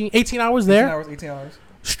 hours there 18 hours.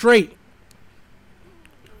 straight.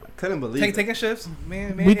 Couldn't believe it. Taking shifts.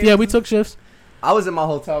 Man, We took shifts. I was in my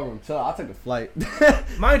hotel room. Chill. I took a flight.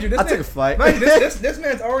 Mind you, I took a flight. Mind you, this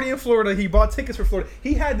man's already in Florida. He bought tickets for Florida.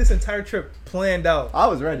 He had this entire trip planned out I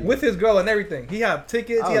was ready. with his girl and everything. He had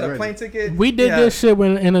tickets. I He had was a ready. plane ticket. We did Yeah. this shit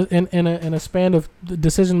in a span of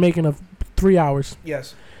decision making of 3 hours.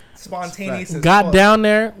 Yes. Spontaneous. as Got fuck. down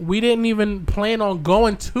there. We didn't even plan on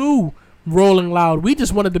going to Rolling Loud. We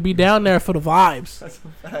just wanted to be down there for the vibes. That's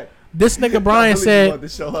a fact. This nigga I Brian really said. wanted to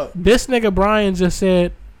show up. This nigga Brian just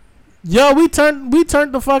said, "Yo, we turned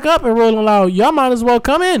the fuck up and Rolling Loud. Y'all might as well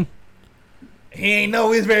come in." He ain't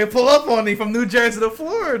know he was ready to pull up on me from New Jersey to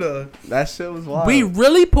Florida. That shit was wild. We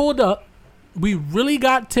really pulled up. We really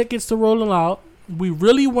got tickets to Rolling Loud. We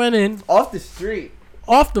really went in off the street.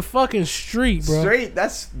 off the fucking street, bro. Straight.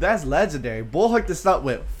 That's legendary. Bull hooked us up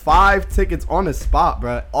with 5 tickets on the spot,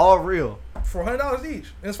 bro. All real. For $100 each.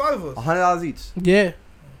 And it's 5 of us. $100 each. Yeah,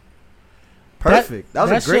 Perfect. That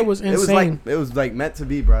was that a great. shit was It was insane. like meant to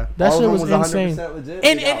be, bro. That All shit of was them insane. 100% legit.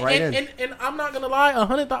 and We got right in. and I'm not gonna lie,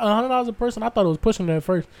 $100 a person. I thought it was pushing it at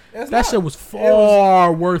first. It's That not. shit was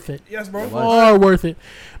far worth it. Yes, bro. It was. Far worth it,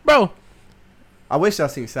 bro. I wish y'all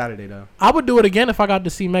seen Saturday though. I would do it again if I got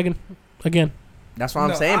to see Megan again. That's what I'm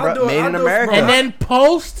No, saying, I'll do bro. it- Made I'll in do it, America. bro. And then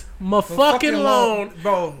post my fucking loan,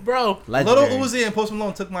 Bro. bro. Legendary. Little Uzi and Post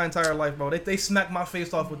Malone took my entire life, bro. They smacked my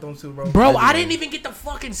face off with them two, bro. Bro, I Legendary. didn't even get to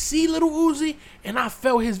fucking see Little Uzi, and I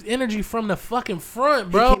felt his energy from the fucking front,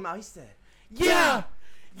 He bro. came out. He said, Yeah,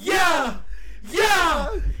 yeah, yeah,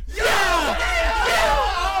 yeah,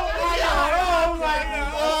 oh my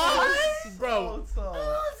god, bro,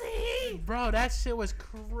 bro, that shit was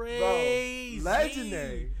crazy,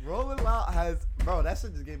 legendary. Rolling Loud has, bro. That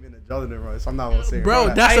shit just gave me an adrenaline rush. I'm not gonna say, it, Bro,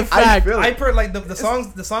 bro. that's I a fact. feel it. Like the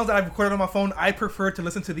songs that I've recorded on my phone. I prefer to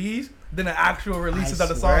listen to these than the actual releases I of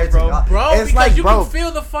the swear songs, to bro. God. Bro, It's because like, you bro, can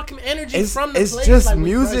feel the fucking energy It's, from the it's place. just like,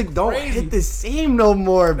 music it's don't crazy. hit the same no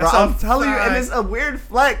more, bro. That's a I'm telling you, and fact. it's a weird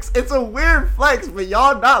flex. It's a weird flex, but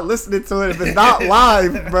y'all not listening to it if it's not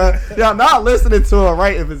live, bro. Y'all not listening to it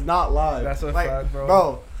right if it's not live. That's a like, fact,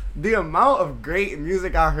 bro. The amount of great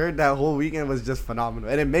music I heard that whole weekend was just phenomenal,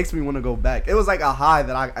 and it makes me want to go back. It was like a high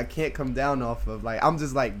that I can't come down off of. Like, I'm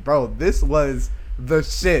just like, bro, this was the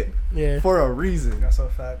shit Yeah. for a reason. That's a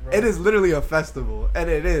fact, bro. It is literally a festival, and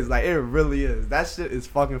it is like it really is. That shit is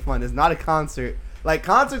fucking fun. It's not a concert. Like,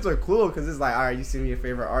 concerts are cool because it's like, all right, you see me your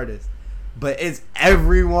favorite artist, but it's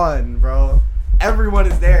everyone, bro. Everyone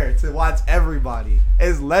is there to watch everybody.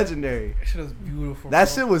 It's legendary. That shit is beautiful. That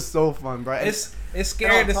bro. shit was so fun, bro. It's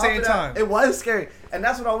scary at the same time. It was scary, and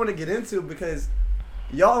that's what I want to get into because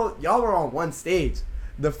y'all were on one stage.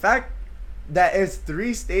 The fact that it's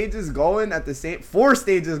 4 stages going at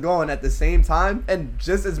the same time, and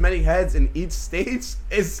just as many heads in each stage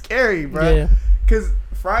is scary, bro. Yeah. Cause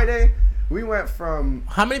Friday we went from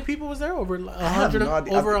How many people was there? Over have 100, no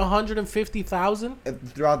idea. over 150,000.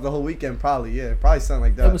 throughout the whole weekend, probably something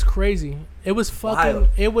like that. It was crazy. It was fucking. Wild.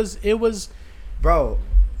 It was. Bro.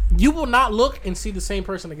 You will not look and see the same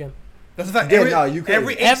person again. That's a fact. Yeah, no, you could.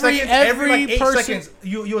 Every 8 Every- seconds, every like 8 person- seconds,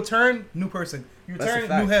 you'll turn, new person. You That's a turn,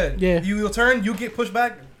 fact. new head. Yeah. You'll turn, you get pushed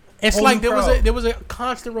back. It's whole like new crowd. there was a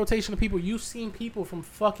constant rotation of people. You've seen people from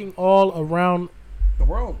fucking all around The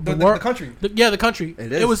world. The country. the country.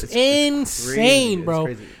 It is. It was It's insane, crazy. bro.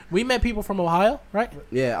 It's crazy. We met people from Ohio, right?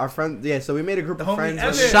 Yeah, our friend. Yeah, so we made a group The of homie friends.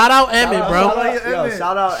 Emmett. Shout out Emmett, bro. Shout out, yo, Emmett.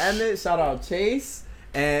 shout out Emmett. Shout out Chase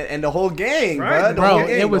and the whole gang, Right. bro. Bro,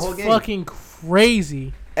 it was fucking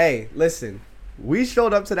crazy. Hey, listen, we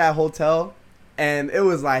showed up to that hotel, and it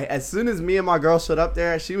was like as soon as me and my girl showed up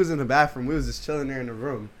there, she was in the bathroom. We was just chilling there in the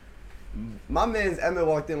room. My man's Emmett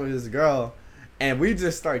walked in with his girl, and we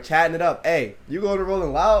just start chatting it up. Hey, you going to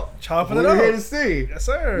Rolling Loud? Chopping Who it you up. here to see? Yes,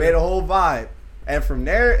 sir. Made a whole vibe. And from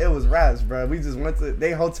there, it was raps, bro. We just went to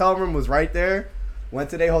their hotel room was right there. Went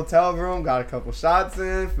to their hotel room, got a couple shots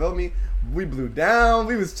in, feel me? We blew down.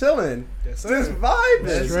 We was chilling. Yes, sir. Just vibing.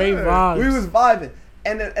 Yes, Straight sir. vibes. We was vibing.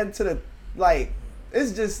 And to the, like,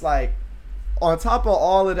 it's just like, on top of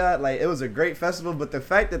all of that, like, it was a great festival, but the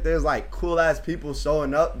fact that there's, like, cool-ass people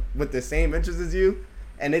showing up with the same interests as you,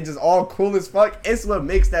 and they just all cool as fuck, it's what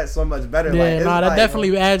makes that so much better. Yeah, like, it's that like,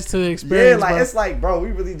 definitely adds to the yeah, experience. like, bro. it's like, bro,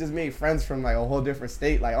 we really just made friends from, like, a whole different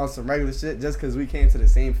state, like, on some regular shit, just because we came to the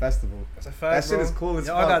same festival. That's a fact, That shit bro. is cool as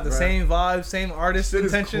Y'all fuck, got the bro. same vibe, same artist Shit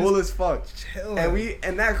is intentions. cool as fuck. Chilling.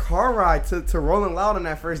 And that car ride to Rolling Loud on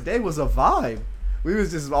that first day was a vibe. We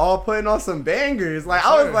was just all putting on some bangers. Like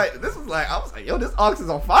I was like, yo, this ox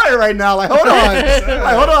is on fire right now. Like, hold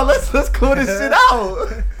on, let's cool this shit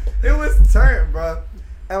out. It was turned, bro.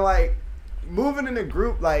 And like moving in a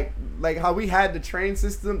group, like how we had the train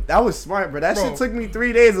system, that was smart, bro. That shit took me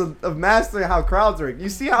 3 days of mastering how crowds work. You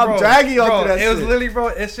see how I'm dragging you through that shit. It was literally,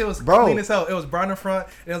 bro, that shit was Bro. clean as hell. It was Brian in front,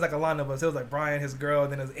 and it was like a line of us. It was like Brian, his girl,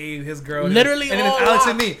 then it was Abe, his girl. Literally and then all it's Alex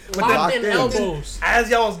locked- and me. But locked then, in elbows. as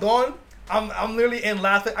y'all was going, I'm literally in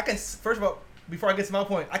laughing. I can, first of all, before I get to my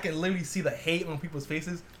point, I can literally see the hate on people's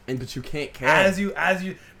faces. But you can't care. As you,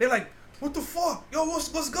 they're like, what the fuck? Yo,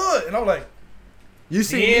 what's good? And I'm like, You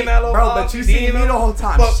see DM me, that little bro, vibe, but you see me DM the whole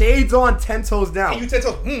time. but- Shades on, 10 toes down. and you tend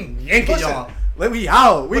to, yanking pushing. y'all. Let me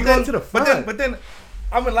out. We But going then- to the front. But then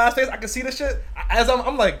I'm in last phase. I can see this shit. As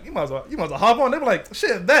I'm like, you might as well hop on. They be like,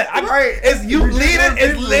 shit, bet. Right. It's you You leading. just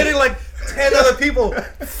It's want literally like 10 other people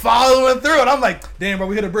following through, and I'm like, damn, bro,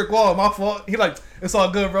 we hit a brick wall. My fault. He like, it's all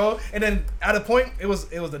good, bro. And then at a point, it was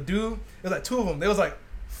the dude. It was like two of them. They was like,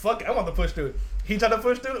 fuck it, I want to push through it. He tried to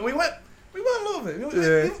push through it. And we went a little bit.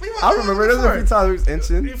 I remember there was a few times we was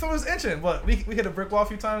inching. It was inching, but we hit a brick wall a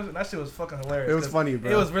few times, and that shit was fucking hilarious. It was 'cause funny,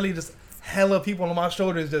 bro. It was really just hella people on my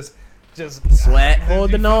shoulders, just Sweat.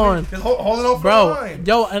 Holding on. just holding on for the Bro, line.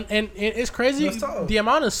 yo, and it's crazy. That's tough. The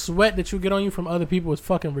amount of sweat that you get on you from other people is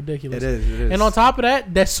fucking ridiculous. It is. And on top of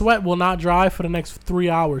that, that sweat will not dry for the next 3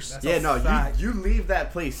 hours. That's Yeah, a no, fact. you leave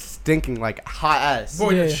that place stinking like hot ass. Boy,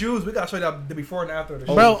 Yeah. the shoes, we gotta show you the before and after of the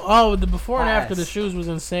shoes. Bro, the before and after the Yes. shoes was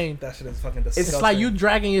insane. That shit is fucking disgusting. It's like you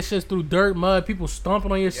dragging your shit through dirt, mud, people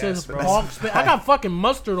stomping on your shit. Yes, bro. All spit. I got fucking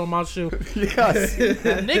mustard on my shoe. Yes.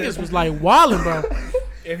 Niggas was like wildin', bro.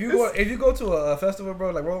 If you go to a festival,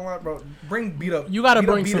 bro, like Rolling Loud, bro, bring beat up. You gotta beat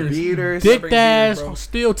up bring some beaters. Beaters. dick ass, bro.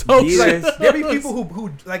 steel toe Beaters. shoes. There be people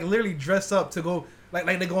who like literally dress up to go like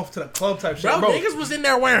they go off to the club type shit, Bro, bro. niggas was in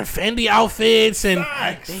there wearing Fendi outfits and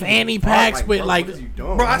fanny packs with bro, like, what is you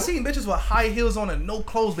doing? Bro, I seen bitches with high heels on and no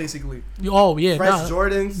clothes, basically. oh yeah, Fresh nah.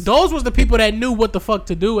 Jordans. Those was the people that knew what the fuck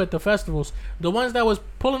to do at the festivals. The ones that was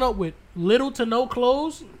pulling up with little to no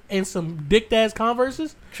clothes and some dick ass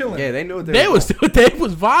Converses. Chilling. Yeah, they knew what They were was doing. they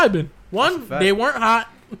was vibing. One, That's a fact. they weren't hot.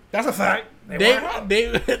 That's a fact. They weren't hot.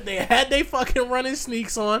 they had they fucking running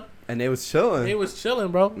sneaks on. And they was chilling. They was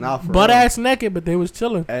chilling, bro. Nah, for Butt real. ass naked, but they was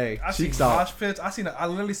chilling. Hey, I seen cheeks out. mosh pits. I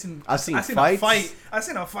literally seen. I seen a fights. fight. I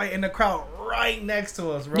seen a fight in the crowd right next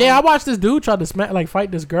to us, bro. Yeah, I watched this dude try to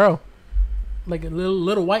fight this girl, like a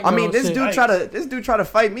little white girl. I mean, and this shit. dude tried to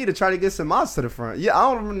fight me to try to get some mods to the front. Yeah,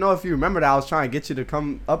 I don't know if you remember that. I was trying to get you to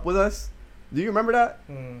come up with us. Do you remember that?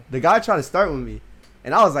 The guy tried to start with me,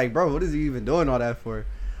 and I was like, bro, what is he even doing all that for?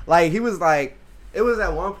 Like, he was like, it was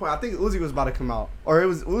at one point, I think Uzi was about to come out, or it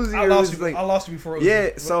was Uzi. I or lost it was you. like, I lost you before. It was Yeah,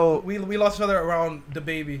 so- we lost each other around the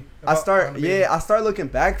baby. I Around the baby. start looking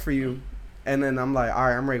back for you, and then I'm like, all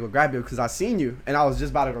right, I'm ready to go grab you because I seen you, and I was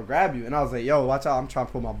just about to go grab you, and I was like, yo, watch out, I'm trying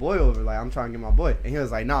to pull my boy over, like I'm trying to get my boy, and he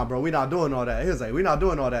was like, nah, bro, we not doing all that. He was like, we not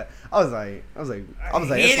doing all that. I was like, it's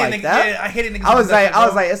like that. Yeah, I hated niggas. I was do that like, shit, I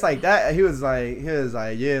was bro. like, it's like that. He was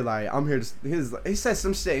like, yeah, like I'm here to. He said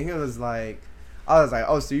some shit. And he was like, I was like,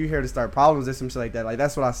 oh, so you here to start problems or some shit like that? Like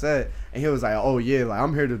that's what I said. And he was like, oh yeah, like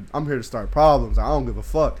I'm here to start problems. I don't give a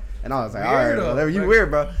fuck. And I was like, all right, Weirdo. whatever. You Like- weird,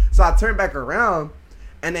 bro. So I turned back around,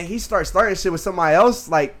 And then he starting shit with somebody else,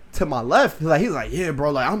 like, to my left. He's like, yeah,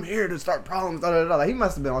 bro, like, I'm here to start problems. Da, da, da. Like, he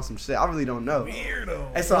must have been on some shit. I really don't know.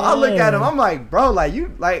 Weirdo. And so I look at him, I'm like, bro, like,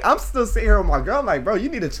 you, like, I'm still sitting here with my girl. I'm like, bro, you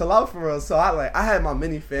need to chill out for real. So I had my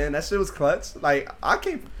mini fan. That shit was clutch. Like, I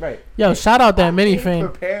can't, right. Yo, shout out that mini fan.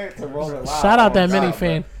 Prepared to roll it live. Shout out that Oh, mini God,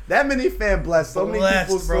 fan. bro. That mini fan blessed so many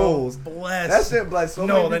people's souls. Blessed. That shit blessed so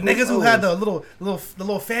many No, the people's niggas souls. who had the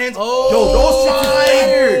little fans. Oh, Yo, those shits is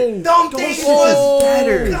better. Them Those things shits was is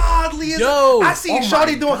better. godly as Yo. I seen Oh Shawty my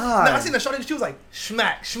doing. God. No, I seen the Shawty. She was like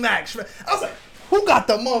smack, smack, smack. I was like, who got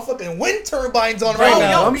the motherfucking wind turbines on Bro, right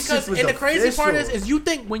now? yo, Them because shits was and the crazy part official. is you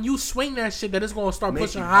think when you swing that shit that it's gonna start Make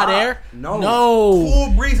pushing you hot hot. air. No.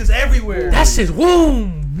 Cool breezes everywhere. That shit's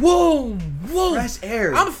whoom, whoom, whoom. Fresh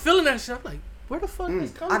air. I'm feeling that shit. I'm like, where the fuck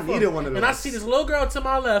is coming I from? needed one of And I those. see this little girl to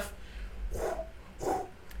my left.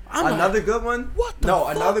 I'm Another like, good one? what the No,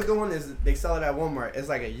 fuck? another good one is they sell it at Walmart. It's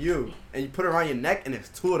like a U, and you put it around your neck, and it's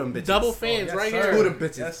two of them bitches. double fans yes, right sir. here. Two of them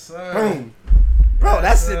bitches. Yes, sir. Boom. Bro,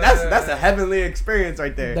 Yes, that's sir. a heavenly experience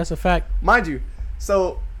right there. That's a fact. Mind you,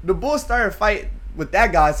 so the bull started fight with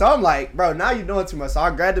that guy. So I'm like, bro, now you're doing too much. So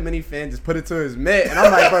I grabbed the mini fan, just put it to his mitt, and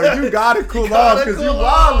I'm like, bro, you gotta cool off because you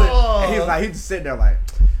wildin'. And he's like, he's just sitting there like,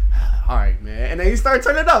 all right, man. And then he started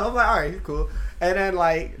turning it up. I'm like, all right, he's cool. And then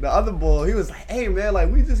like the other bull, he was like, hey man,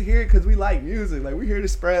 like we just here because we like music, like we here to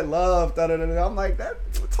spread love. Da, da, da, da. I'm like, that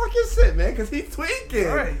talk your shit, man, because he's tweaking.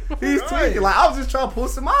 Right. He's Right. tweaking. Like I was just trying to pull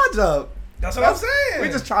some odds up. That's what I'm saying. We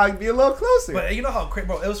just trying to be a little closer. But you know how crazy,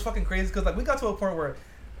 bro? It was fucking crazy because like we got to a point where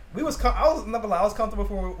I was not gonna lie, I was comfortable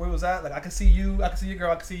for where we was at. Like I could see you, I could see your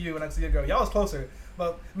girl, I could see you, and I could see your girl. Y'all was closer,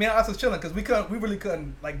 but me and us was chilling because we really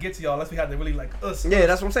couldn't like get to y'all unless we had to really like us. Yeah,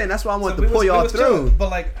 that's what I'm saying. That's why I wanted So to pull y'all we was through. chilling. But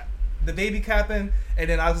like the baby capping, and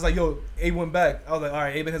then I was like, yo, Abe went back. I was like, all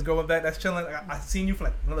right, Abe and his girl went back. That's chilling. I seen you for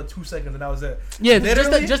like another 2 seconds, and that was it. Yeah,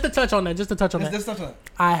 Literally, just to touch on that. Just touch on it.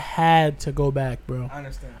 I had to go back, bro. I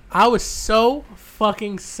understand. I was so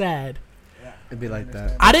fucking sad. Yeah, It'd be like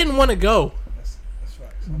understand. I didn't want to go, That's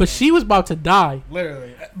facts. but she was about to die.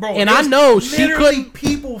 Literally, bro. And there's I know she literally couldn't-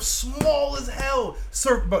 people small as hell.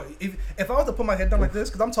 Sir, but if I was to put my head down like this,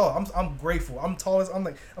 because I'm tall, I'm grateful. I'm tall as I'm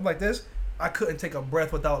like this. I couldn't take a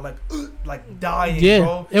breath without like dying, Yeah,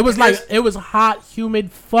 bro. it was And like there's- it was hot,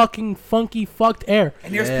 humid, fucking funky, fucked air.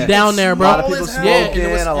 and there's Yeah. people Down there, bro. A lot of small people as hell. Yeah, and smoking.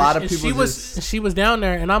 it was, A lot of and people she was just- she was down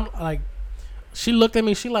there, and I'm like, she looked at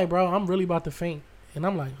me. She like, bro, I'm really about to faint, and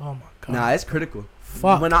I'm like, oh my god, Nah, it's critical.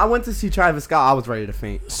 fuck. When I went to see Travis Scott, I was ready to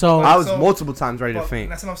faint. So I was So- multiple times ready to But faint.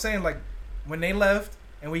 that's what I'm saying. Like when they left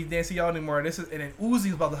and we didn't see y'all anymore. And then Uzi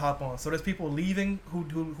was about to hop on. So there's people leaving who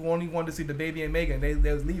only wanted to see the baby and Megan. They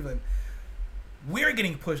was leaving. We're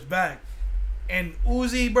getting pushed back, and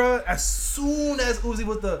Uzi, bro. As soon as Uzi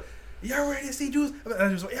was y'all ready to see Juice? I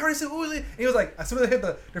was like, y'all ready to see Uzi? And he was like, as soon as I hit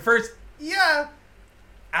the first, yeah.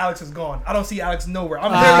 Alex is gone. I don't see Alex nowhere.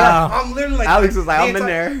 I'm literally like Alex was like, the I'm in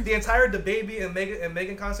entire- there. The entire the baby and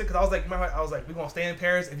Megan concert, because I was like, remember, I was like, we're gonna stay in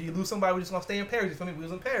Paris. If you lose somebody, we're just gonna stay in Paris. You feel me? We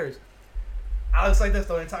was in Paris. Alex like this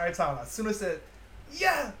the entire time. As soon as I said,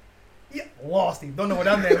 yeah, lost him. Don't know where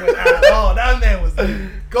that man went at all. That man was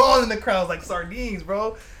gone in the crowds like sardines,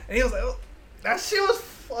 bro. And he was like, oh, that shit was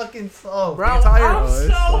fucking tough. bro, The entire I'm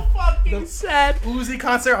so fucking sad. Uzi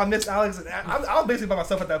concert, I missed Alex. And I was basically by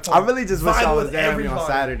myself at that point. I really just wish I Vibing was with there on everybody.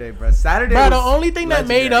 Saturday, bro. Saturday Bro, was the only thing that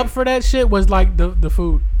made legendary. up for that shit was like the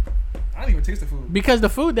food, I didn't even taste the food. because the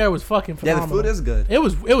food there was fucking Yeah, phenomenal. the food is good. It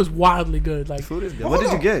was wildly good. Like The food is good. But What did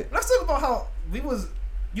hold you on. get? Let's talk about how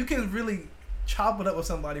you can really chop it up with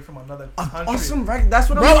somebody from another country. Awesome, right? That's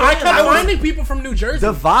what bro, I'm saying. I kept I was- finding people from New Jersey.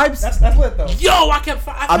 the vibes. That's lit though. Yo, I kept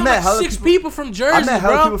I found met like hella 6 people- people from Jersey, I met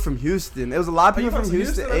hella bro. people from Houston. It was a lot of Oh, you people from from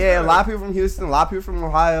Houston. Houston? That's Yeah, a good. lot of people from Houston. A lot of people from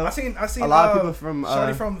Ohio. I seen a lot of people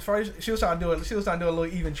from. Shorty, she was trying to do it. She was trying to do a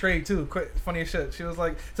little even trade too. Quick, funny as shit. She was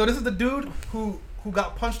like, so this is the dude who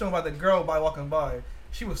got punched on by the girl by walking by.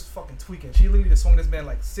 She was fucking tweaking. She literally just swung this man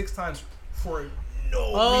like 6 times for no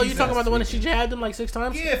Oh, reason. you talking about the one that she jabbed him like 6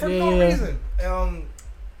 times? Yeah, for no reason.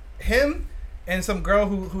 Him and some girl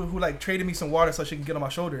who like traded me some water so she can get on my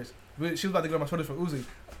shoulders. She was about to get on my shoulders for Uzi.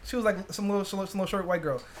 She was like some little short white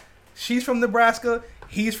girl. She's from Nebraska.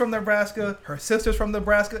 He's from Nebraska. Her sister's from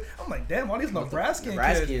Nebraska. I'm like, damn, all these Nebraskan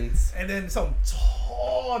kids. And then some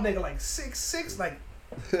tall nigga, like 6'6", like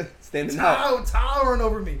Standing out. towering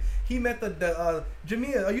over me. He met the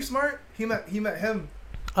Jamia. Are you smart? He met him in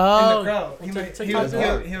Oh, the crowd.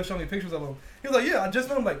 He was showing me pictures of him. He was like, yeah, I just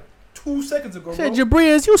met him like 2 seconds ago, bro. said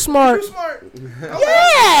Jabriz, you smart. You smart.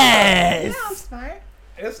 Yes. I'm smart.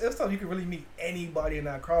 it's tough. You can really meet anybody in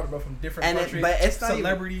that crowd, bro, from different countries. But it's not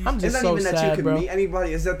celebrities. I'm just it's not so even that sad, you can bro. meet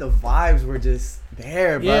anybody. It's that the vibes were just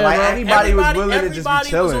there, bro. Yeah, like bro. anybody was willing to just be Everybody was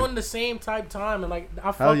chilling. on the same type time, and like I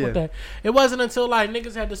Hell fuck yeah. with that. It wasn't until like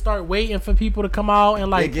niggas had to start waiting for people to come out, and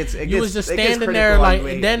like you was just standing there, like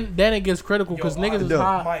and then it gets critical because niggas is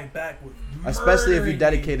hot. My back was Especially if you murdering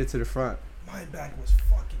dedicated to the front. me. My back was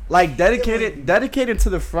fucking Like dedicated to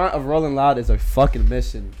the front of Rolling Loud is a fucking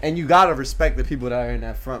mission, and you gotta respect the people that are in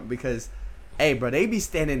that front because, hey, bro, they be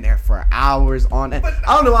standing there for hours on end.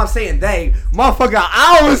 I don't know why I'm saying they, motherfucker.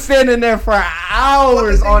 I was standing there for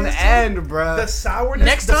hours on end, bro. The sourness.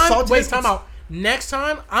 Next the time, saltiness wait, time out. Next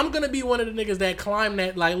time, I'm gonna be one of the niggas that climbed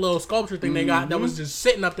that like little sculpture thing they got that was just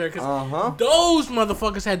sitting up there because those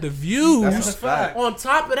motherfuckers had the views. That's a fact. On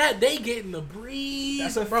top of that, they getting the breeze,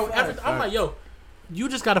 That's a bro. fact. I'm like, yo, you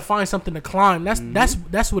just gotta find something to climb.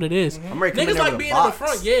 That's what it is. I'm ready to come in Niggas there like with a being in the box.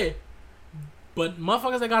 front, yeah. But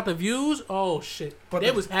motherfuckers that got the views, oh shit, But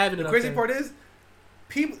they was having it. The up crazy there. part is,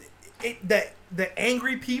 people, the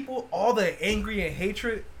angry people, all the angry and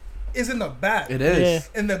hatred, is in the back. It is.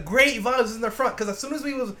 Yeah. And the great vibes is in the front. Because as soon as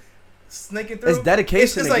we was snaking through, It's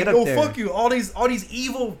dedication It's to like, get up oh there. fuck you, all these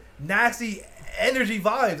evil, nasty energy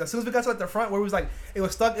vibes. As soon as we got to like the front, where it was like it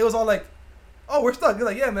was stuck, it was all like, oh, we're stuck. You're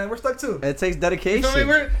like, yeah, man, we're stuck too. It takes You dedication. know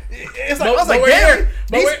what I mean? It's like, But, I was but like, we're damn, here.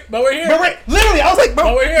 But we're here. But we're literally, I was like, bro,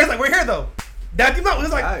 But we're here. It's like we're here though. That you know, it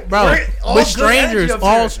was like, Right. Bro, we're all with good strangers, energy up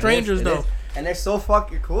all here. strangers It though. is. And they're so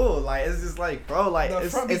fucking cool. Like it's just like, bro, like The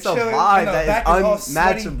it's front be a chilling, vibe and the that back is all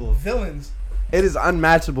sweaty unmatchable. Villains. It is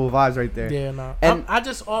unmatchable vibes right there. Yeah, nah. And- I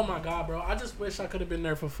just, oh my god, bro. I just wish I could have been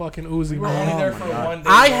there for fucking Uzi, We were man. only there Oh for my God. one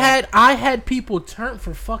day. I had people turn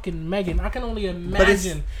for fucking Megan. I can only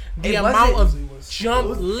imagine the it amount wasn't- of jump It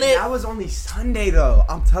was- lit. That was only Sunday though.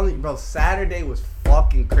 I'm telling you, bro. Saturday was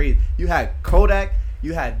fucking crazy. You had Kodak,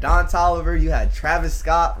 you had Don Toliver, you had Travis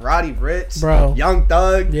Scott, Roddy Ricch, Bro. Young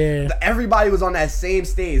Thug. Yeah. Everybody was on that same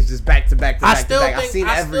stage, just back to back to I back to still back. I think, seen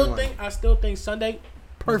I everyone. still think Sunday,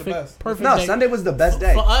 perfect, best. perfect. No, day. Sunday was the best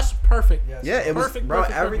day. For us, perfect. Yes. Yeah, it was, Perfect, bro.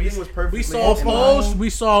 perfect, Everything perfect. was perfect. We saw Post, we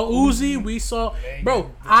saw Uzi, we saw, bro.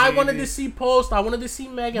 Megan, I the wanted baby. to see Post. I wanted to see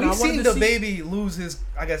Megan. I We've wanted seen to the see, baby lose his,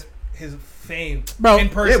 I guess, his fame, Bro. in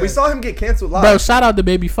person. Yeah, we saw him get canceled live. bro. Shout out to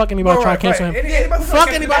baby. Fuck anybody Bro, trying to cancel him. Anybody Fuck trying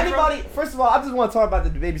to anybody. cancel him? Anybody, first of all, I just want to talk about the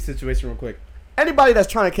baby situation real quick. Anybody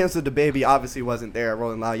that's trying to cancel the baby obviously wasn't there at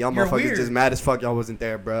Rolling Loud. Y'all You're motherfuckers weird. just mad as fuck y'all wasn't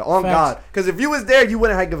there, bro. On Facts. God. Because if you was there, you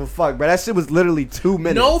wouldn't have give a fuck, bro. That shit was literally 2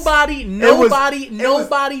 minutes. Nobody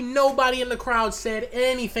in the crowd said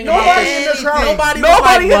anything about Nobody this. in the crowd. Nobody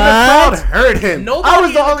Nobody in the was like, crowd what? heard him. Nobody I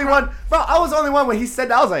was the in the only one, bro. I was the only one when he said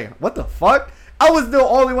that. I was like, what the fuck? I was the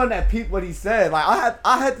only one that peeped what he said. Like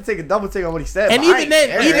I had to take a double take on what he said. And but I even ain't then,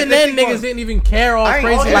 care. even The then, thing niggas was- didn't even care all I ain't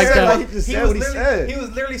crazy all like care. that. Like, he just said what he said. He was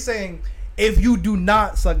literally saying, if you do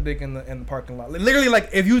not suck dick in the parking lot, literally, like,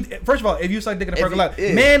 if you, first of all, if you suck dick in the If parking you- lot,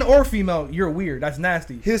 yeah. man or female, you're weird. That's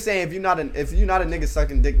nasty. He was saying if you're not a nigga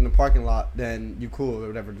sucking dick in the parking lot, then you cool or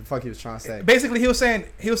whatever the fuck he was trying to say. Basically, he was saying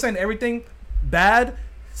everything bad,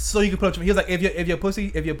 so you can put up. He was like, if your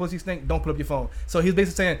pussy stink, don't put up your phone. So he's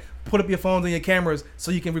basically saying, put up your phones and your cameras so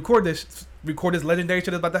you can record this legendary shit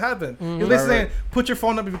that's about to happen. He was basically saying, put your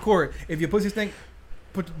phone up and record. If your pussy stink,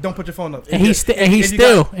 don't put your phone up. And he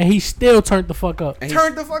still turned the fuck up.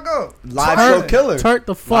 turned the fuck up. Live Turn- show killer. Turned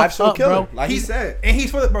the Live fuck show up, killer. bro. Like he said. And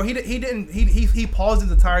he's for the bro. He paused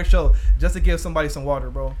his entire show just to give somebody some water,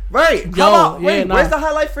 bro. Right. Yo, How about, yeah, wait, nah. where's the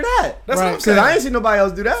highlight for that? That's Right. what I'm Because saying. I ain't seen nobody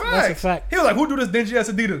else do that. Facts. That's a fact. He was like, who do this dingy ass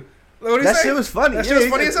Adidas? Like, what That shit was funny. That shit was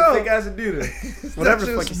funny as hell. Big ass Adidas. Whatever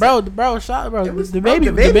the fuck he said. Bro, It was- the bro, baby,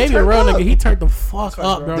 the baby a turned real up. nigga. He turned the fuck That's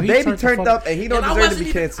up, right, bro. The He baby the turned fuck up and he don't I deserve to wasn't be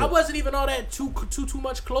even- canceled. I wasn't even all that too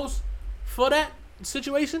much close for that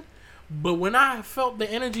situation. But when I felt the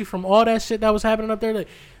energy from all that shit that was happening up there, like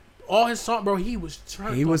all his song, bro, he was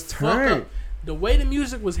turned. He was the fuck turned. up. The way the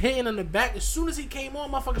music was hitting in the back, as soon as he came on,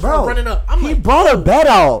 motherfuckers Bro, started running up. I'm he like, brought a bed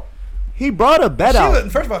out. He brought a bed She out.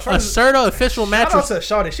 was, first of all, a Serta official shout out mattress. to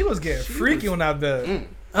Shawty. She was getting freaky on that bed.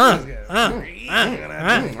 I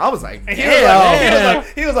was like, And damn.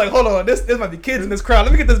 he was like, hold on, this might be kids in this crowd.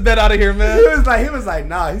 Let me get this bed out of here, man. He was like,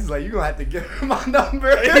 nah. He's like, you gonna have to give him my number.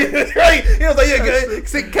 Right? He was like,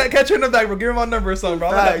 yeah, catch her in the back, bro. Give her my number or something, bro.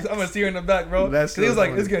 I'm Facts. gonna see her in the back, bro. That's 'Cause he was so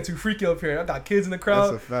like, funny. it's getting too freaky up here. I got kids in the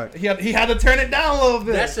crowd. That's a fact. He had to turn it down a little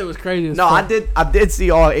bit. That shit was crazy. As No, fuck. I did see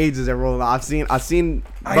all ages at Rolling Loud. I seen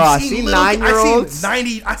 9-year-olds.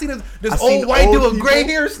 I seen this I seen old white old dude with gray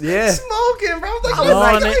people. hair Yeah. smoking, bro. I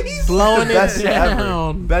was like, Blowing Best it shit ever.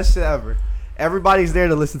 down. Best shit ever. Everybody's there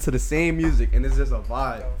to listen to the same music, and it's just a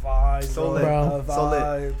vibe. A vibe, So bro. lit. A So lit.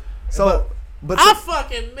 vibe. So But I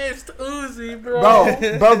fucking missed Uzi, bro.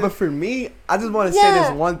 Bro, but for me, I just want to say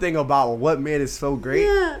this one thing about what made it so great.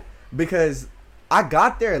 Yeah. Because I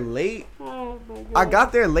got there late. Oh my God. I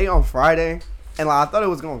got there late on Friday. And like I thought it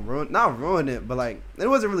was going to not ruin it, but like it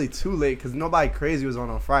wasn't really too late because nobody crazy was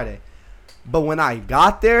on Friday. But when I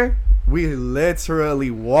got there, we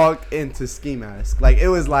literally walked into Ski Mask. Like it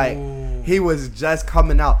was like he was just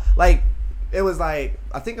coming out. Like it was like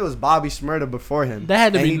I think it was Bobby Shmurda before him. That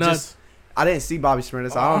had to be nuts. I didn't see Bobby Shmurda,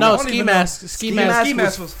 so I don't No, know. Ski Mask. Ski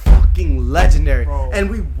Mask was fucking legendary. Bro. And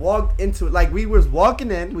we walked into it. Like we was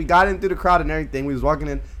walking in, we got in through the crowd and everything. We was walking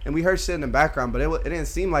in and we heard shit in the background, but it didn't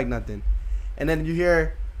seem like nothing. And then you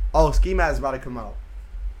hear, oh, Ski Mask is about to come out.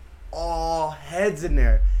 All heads in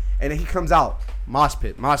there. And then he comes out. Mosh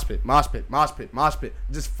pit, mosh pit, mosh pit, mosh pit, mosh pit.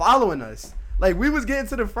 Just following us. Like, we was getting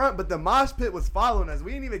to the front, but the mosh pit was following us.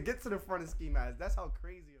 We didn't even get to the front of Ski Mask. That's how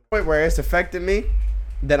crazy it was. Point where it's affecting me,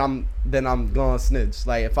 then I'm gonna snitch.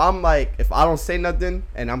 Like, if I don't say nothing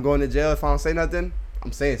and I'm going to jail if I don't say nothing,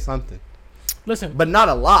 I'm saying something. Listen. But not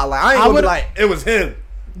a lot. Like, I ain't gonna be like, it was him.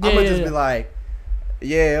 Yeah, I'm gonna just be like,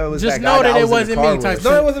 yeah, it was just that guy know that I it was wasn't in the car me type with.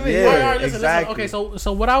 shit. No, it wasn't me. Yeah, All right, listen, exactly. Okay,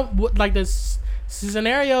 so what like this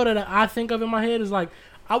scenario that I think of in my head is like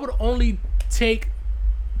I would only take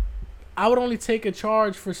a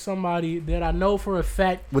charge for somebody that I know for a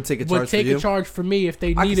fact Would take a charge for me if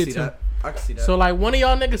they I needed can see to. that. I can see that. So like one of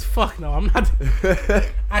y'all niggas, fuck no, I'm not.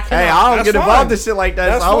 I cannot. Hey, I don't That's get involved fine. in shit like that,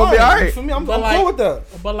 That's so I will fine. be alright. For me, I'm But like- cool with that.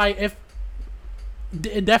 But like if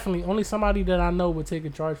definitely only somebody that I know would take a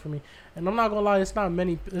charge for me, and I'm not gonna lie, it's not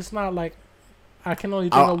many. It's not like I can only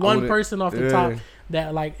think of one wouldn't- person off the yeah. top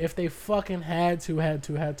that like if they fucking had to,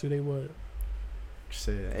 they would.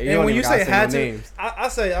 Shit. And when you say had to, names. I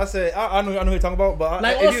know who you're talking about, but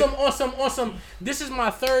Like if you- awesome. This is my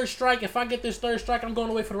third strike. If I get this third strike, I'm going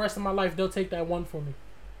away for the rest of my life. They'll take that one for me.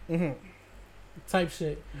 Mhm. Type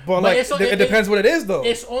shit. But like, it depends what it is though.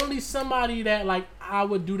 It's only somebody that like I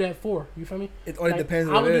would do that for. You feel me? It only Like, depends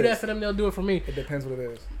I what would it do that is. for them. They'll do it for me. It depends what it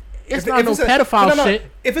is. It's If- not if no it's a- pedophile no. shit.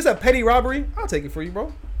 If it's a petty robbery, I'll take it for you,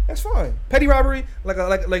 bro. That's fine. Petty robbery,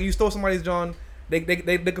 like you stole somebody's John. They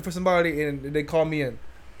looking for somebody and they call me in.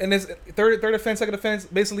 And it's third offense, second offense.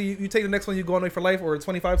 Basically, you take the next one, you go away for life or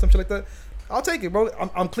 25, some shit like that. I'll take it, bro.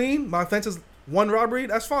 I'm clean. My offense is one robbery.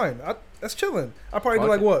 That's fine. That's chilling. I'll probably do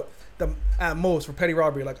like what at most for petty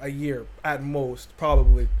robbery, like a year at most,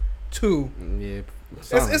 probably 2. Yeah.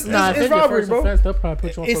 It's If your robbery, first bro. offense, they'll probably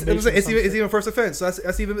put you on probation. It's even first offense. So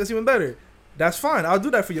that's even better. That's fine. I'll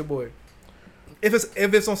do that for your boy. If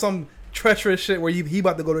it's on some treacherous shit where he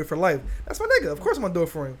about to go to it for life, that's my nigga. Of course I'm gonna do it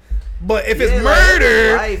for him. But if it's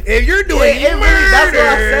murder, if you're doing murder, that's what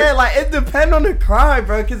I said. Like it depends on the crime,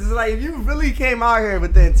 bro. Because it's like if you really came out here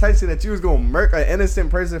with the intention that you was gonna murk an innocent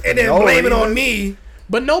person for and then no blame it reason, on me.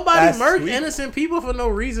 But nobody That's murked sweet. innocent people for no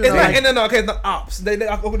reason. It's though. not, and then okay, the ops. They do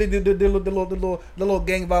the little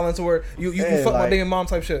gang violence where you fuck my like- damn mom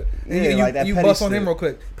type shit. And Yeah, like that you petty bust on shit. him real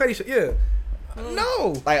quick. Petty shit, yeah.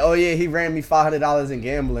 No, Like, oh yeah, he ran me $500 in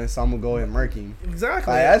gambling, so I'm gonna go and murk him.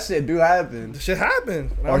 exactly. Like that shit do happen. Shit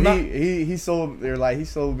happened. Or he sold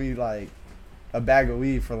me like a bag of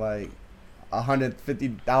weed for like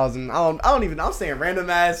 150,000. I don't even. I'm saying random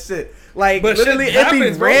ass shit. Like But literally, shit it be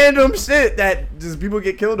happens, bro. random shit that just people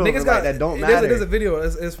get killed over. Niggas got that don't matter. There's a video.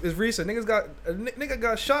 It's recent. Nigga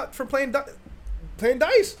got shot for playing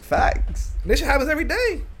dice. Facts. This shit happens every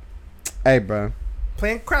day. Hey, bro.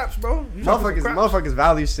 Playing craps, bro. You shot for craps. Motherfuckers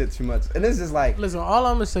value shit too much, and it's just like Listen, all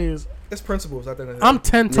I'm gonna say is It's principles at the end of the day. I'm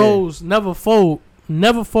 10 toes, never fold,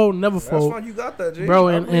 never fold, never That's fold, fine. You got that, G. bro.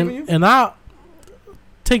 I believe in you. And I'll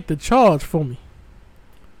take the charge for me.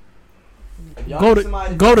 y'all Go need to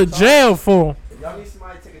somebody go to take a jail charge. for 'em. If y'all need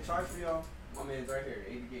somebody to take a charge for y'all, my man's right here.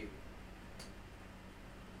 80 gave.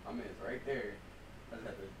 My man's right there. I just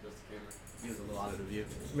had to adjust the camera. He was a little out of the view.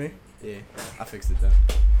 Me? Yeah, I fixed it though.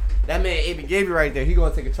 That man AB gave you right there. He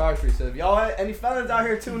gonna take a charge for you. So if y'all had any felons out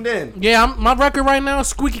here tuned in, Yeah, my record right now is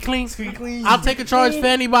squeaky clean. clean. I'll take a charge for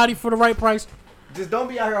anybody for the right price. Just don't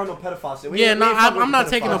be out here on no pedophile shit. We Yeah, ain't- no, we ain't fucking I'm not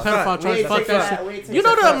with taking no pedophiles. pedophile We charge. ain't Fuck taking that we ain't shit. taking You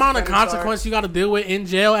know the that amount of pedophile charge. consequence you got to deal with in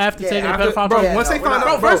jail after Yeah, taking a after- pedophile bro, charge. once they no, find we're out,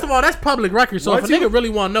 not- Bro, first of all, that's public record. So if a Once you- nigga really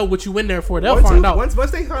want to know what you in there for, they'll find out. Once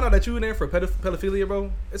they find out that you in there for pedophilia,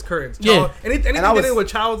 bro, it's curtains. Yeah. Anything And I was- dealing with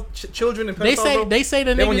children and pedophiles, bro, They say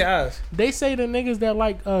the they on your niggas ass. they say the niggas that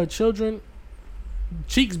like children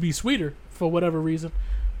cheeks be sweeter for whatever reason.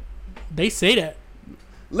 They say that.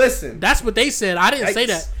 Listen, That's what they said. I didn't say Yikes.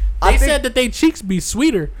 that. I They think- said that they cheeks be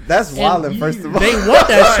sweeter. that's And wildin'. First of all, They want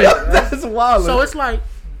that shit. That's wildin'. So it's like,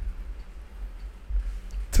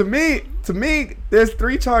 to me, there's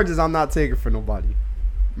 3 charges I'm not taking for nobody: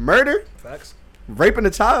 murder, Facts. raping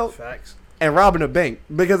a child, Facts. and robbing a bank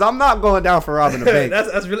because I'm not going down for robbing a bank.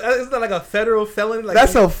 that's really, isn't that like a federal felony? Like,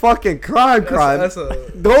 that's a fucking crime. That's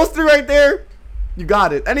Those three right there, you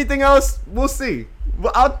got it. Anything else, we'll see.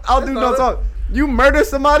 Well, I'll do no talk. You murder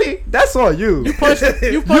somebody, that's on you. You punch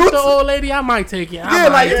the old lady, I might take it. You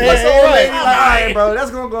punch the old lady. Like, all right, bro, that's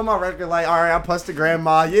gonna go on my record. Like, all right, I punched the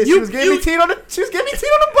grandma. Yeah, she was giving me tea on the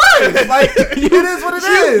butt. Like, it is what it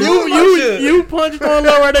is. You punched on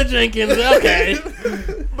Loretta Jenkins. Okay.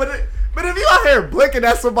 But if you out here blinking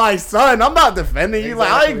at somebody's son, I'm not defending you.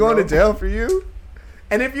 Like, I ain't going to jail for you.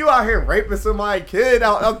 And if you out here raping somebody's kid,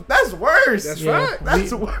 that's worse. That's right.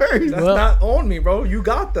 That's worse. That's not on me, bro. You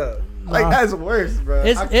got that. Like, that's worse, bro.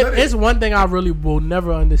 It's one thing I really will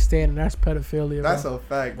never understand, and that's pedophilia. That's bro. a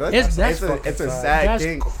fact. It's a sad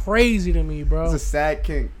kink. That's crazy to me, bro. It's a sad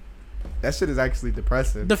kink. That shit is actually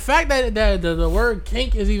depressing. The fact that the word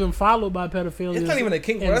kink is even followed by pedophilia. It's not even a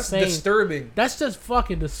kink, bro. That's disturbing. That's just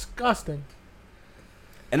fucking disgusting.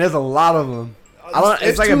 And there's a lot of them.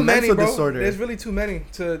 It's like a mental disorder. There's really too many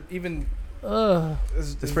to even.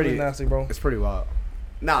 It's pretty really nasty, bro. It's pretty wild.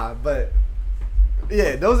 Nah, but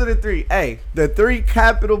yeah, those are the three. Hey, the three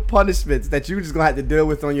capital punishments that you just gonna have to deal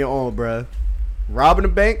with on your own, bruh. Robbing a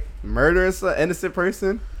bank, murdering an innocent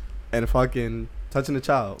person, and fucking touching a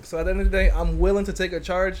child. So at the end of the day, I'm willing to take a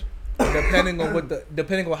charge, depending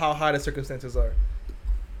on how high the circumstances are.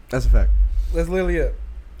 That's a fact. That's literally it.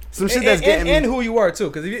 Some shit that's getting and who you are too,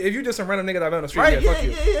 because if you just some random nigga that on the street, right? fuck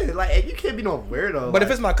you. Yeah. Like you can't be no weirdo. But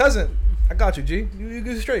if it's my cousin, I got you, G. You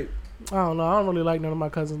get straight. I don't know. I don't really like none of my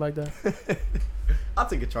cousins like that. I'll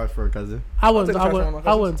take a charge for a cousin. I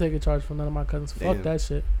wouldn't take a charge for none of my cousins. Damn. Fuck that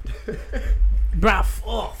shit. Bruh,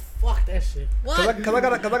 fuck that shit. What? Cause I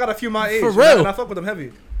got a few my age. For real. And I fuck with them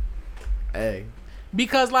heavy. Hey.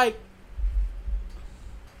 Because like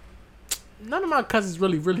none of my cousins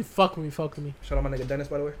really fuck with me. Shout out my nigga Dennis,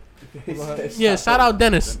 by the way. Yeah, shout out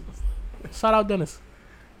Dennis. Shout out Dennis.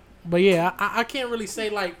 But yeah, I can't really say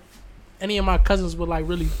like any of my cousins would like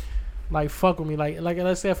really like fuck with me. Like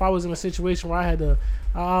let's say if I was in a situation where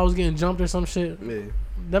I was getting jumped or some shit,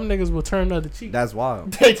 them niggas will turn the other cheek. That's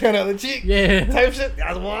wild. They turn the other cheek. Yeah. Type shit.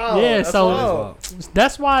 That's wild. Yeah, that's so wild.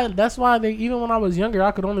 that's why they, even when I was younger,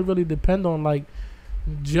 I could only really depend on like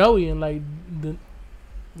Joey and like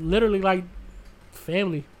literally like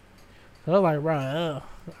family. So I was like, right,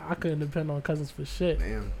 I couldn't depend on cousins for shit.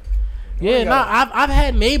 Damn. Yeah, I've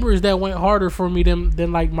had neighbors that went harder for me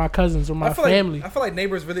than like my cousins or my family. I feel like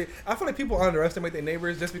neighbors really. I feel like people underestimate their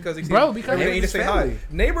neighbors just because they because say hi.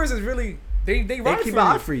 Neighbors is really they ride keep an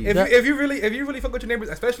eye for you. If you really fuck with your neighbors,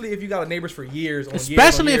 especially if you got neighbors for years,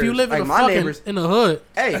 especially if you live in my neighbors in the hood.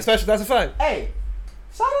 Hey, especially that's a fact. Hey,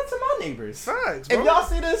 shout out to my neighbors. Facts, bro. If y'all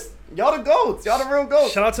see this, y'all the goats. Y'all the real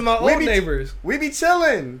goats. Shout out to my old neighbors. We be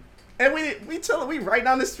chilling. And we chilling. We right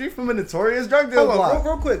down the street from a notorious drug dealer block.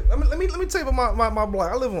 Real quick. Let me tell you about my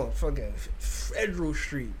block. I live on fucking Federal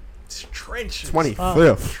Street. It's trenches.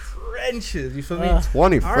 25th. Trenches. You feel me?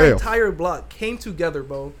 25th. Our entire block came together,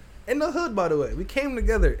 bro. In the hood, by the way. We came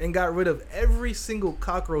together and got rid of every single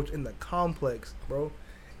cockroach in the complex, bro.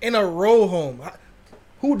 In a row home.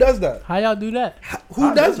 Who does that? How y'all do that?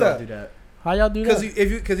 Who does that? How y'all do that?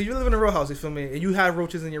 Because if you live in a row house, you feel me, and you have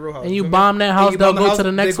roaches in your row house, and you bomb that house, they'll go to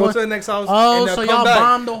the next one. They go to the next house. Oh, so y'all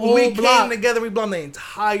bombed the whole block. We came together. We bombed the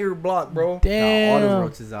entire block, bro. Damn. All the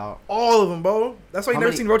roaches out. All of them, bro. That's why you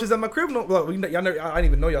never seen roaches at my crib. No, well, y'all never. I didn't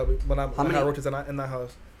even know y'all, but I had roaches in that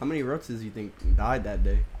house. How many roaches do you think died that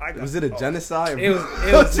day? Was it a genocide? It was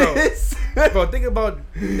bro. Think about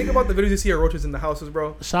the videos you see of roaches in the houses,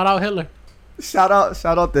 bro. Shout out Hitler. Shout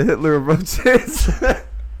out to Hitler of roaches.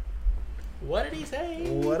 What did he say?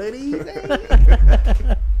 That's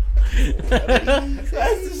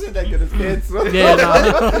the shit that get us canceled. Yeah, no.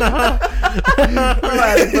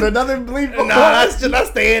 Put another bleep. Nah, that's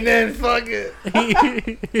staying in. Fuck it.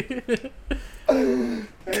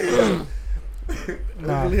 We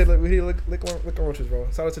really lick on roaches, bro.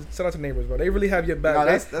 Shout out to neighbors, bro. They really have your back.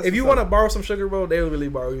 That's if you want to borrow some sugar, bro, they will really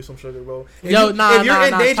borrow you some sugar, bro.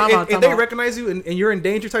 If they recognize you and you're in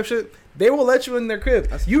danger type shit, they will let you in their crib.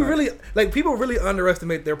 People really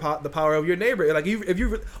underestimate the power of your neighbor. Like if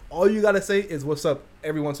you all you gotta say is what's up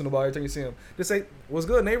every once in a while every time you see him. Just say what's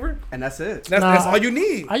good, neighbor, and that's it. That's all you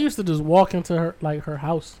need. I used to just walk into her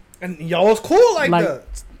house, and y'all was cool like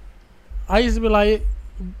that. I used to be like,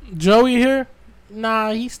 Joey here?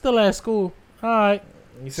 Nah, he's still at school. All right.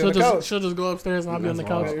 She'll just go upstairs and I'll be on the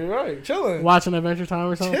couch. You're right, chilling, watching Adventure Time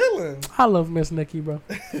or something. Chilling. I love Miss Nikki, bro.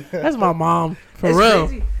 That's my mom for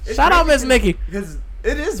real. Shout out Miss Nikki. Because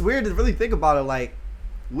it is weird to really think about it. Like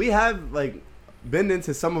we have like been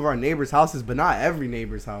into some of our neighbors' houses, but not every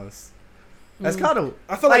neighbor's house. That's kind of.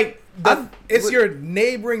 I feel like I've- it's your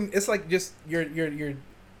neighboring. It's like just your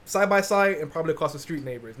side by side and probably across the street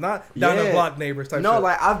neighbors, not down the block neighbors type. No, shit.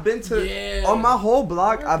 like I've been to on my whole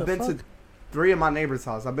block. What I've the been fuck? to 3 of my neighbors'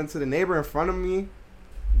 house. I've been to the neighbor in front of me,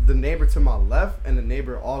 the neighbor to my left, and the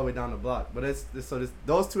neighbor all the way down the block. But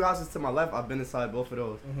those 2 houses to my left. I've been inside both of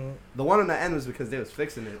those. Mm-hmm. The one on the end was because they was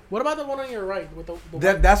fixing it. What about the one on your right with the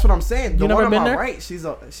That's what I'm saying. The You never one on been my there? right, she's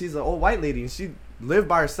an old white lady, and she lived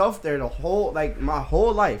by herself there my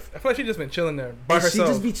whole life. I feel like she just been chilling there by And herself.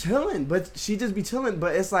 she just be chilling,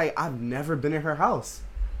 but it's like I've never been in her house,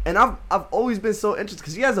 and I've always been so interested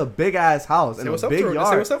because she has a big ass house and a big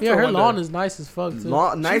yard. Yeah, her lawn is nice as fuck too.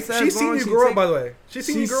 Nice ass. She's seen lawn. you grow up, by the way. She's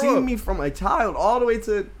seen you She's grow seen up. me from a child all the way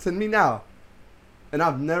to me now, and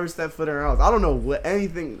I've never stepped foot in her house. I don't know what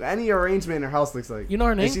any arrangement in her house looks like. You know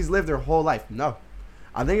her name? And she's lived her whole life. No,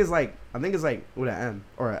 I think it's like with an M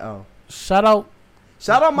or an L. Shout out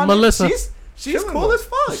My Melissa. She's Chilling cool though. as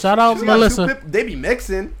fuck. Shout out She got Melissa. they be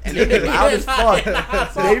mixing and they be loud as fuck.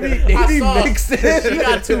 I They be saw. mixing. She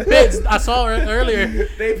got 2 pits. I saw her earlier.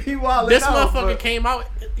 They be wild. This motherfucker came out.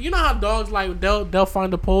 You know how dogs like they'll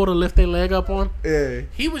find a pole to lift their leg up on. Yeah.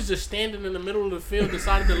 He was just standing in the middle of the field,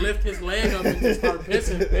 decided to lift his leg up and just start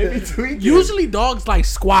pissing. They be tweaking. Usually dogs like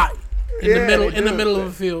squat in Yeah, the middle they in the do. middle of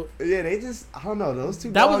a field. Yeah, they just I don't know those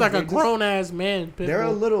two. That was dogs, like a they just- grown ass man. pit They're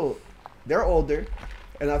bull. they're older,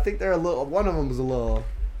 and I think they're a little. One of them was a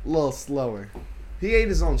little slower. He ate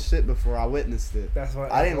his own shit before I witnessed it. That's why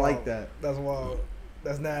I didn't like that. That's wild.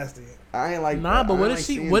 That's nasty. I ain't like Nah, that. but I what ain't if like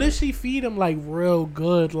she? seeing What it. if she feed him like real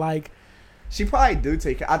good? Like She probably do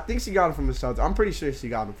take care. I think she got him from a shelter. I'm pretty sure she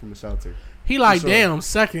got him from a shelter. he like sure. damn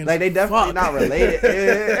seconds. Like they definitely Fuck. not related.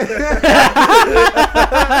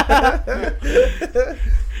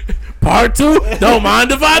 Part 2. Don't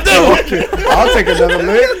mind if I do. I'll take another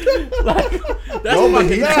lick. That's No, but fucking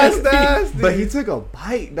he nasty. took, but he took a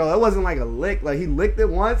bite. No, it wasn't like a lick. Like he licked it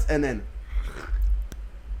once and then,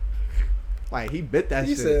 like he bit that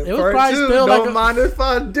He shit. said, It was part probably 2, still don't like a- mind if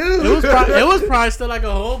I do. It was probably still like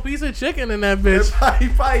a whole piece of chicken in that bitch. He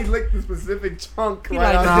probably licked the specific chunk. He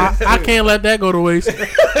right like, out nah, there. I can't let that go to waste.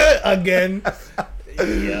 Again.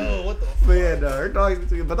 Yo, what the But yeah, no, her dog's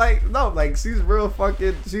between. But like, no, like she's real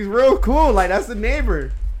cool. Like that's the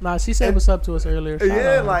neighbor. Nah, she said what's up to us earlier. Shout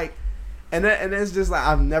Yeah, out. like, and it's just like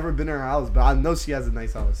I've never been in her house, but I know she has a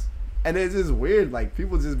nice house. And it's just weird. Like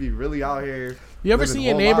people just be really out here. You ever living see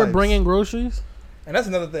your whole neighbor lives. bringing groceries? And that's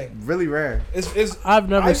another thing. Really rare. I've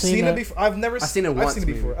never seen that. it before. I've seen it once,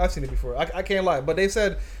 maybe. before. I've seen it before. I can't lie. But they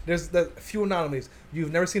said there's the few anomalies.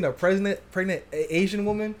 You've never seen a pregnant Asian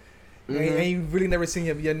woman, and you've really never seen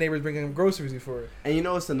your neighbors bringing them groceries before. And you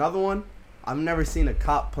know it's another one. I've never seen a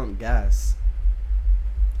cop pump gas.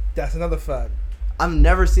 That's another fact. I've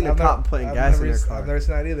never seen a cop putting gas in their I've car never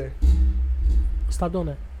seen that either. Stop doing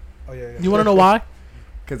that. Oh yeah. You want to know why?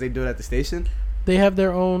 because they do it at the station. They have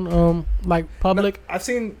their own like public. No, I've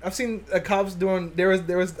seen cops doing there was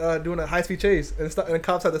doing a high speed chase and the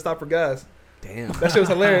cops had to stop for gas. Damn. That shit was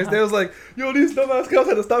hilarious. They was like, yo, these dumbass cops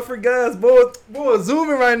had to stop for gas. Boy,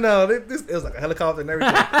 zooming right now. It was like a helicopter and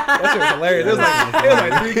everything. That shit was hilarious.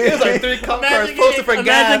 It was like three cop cars posted for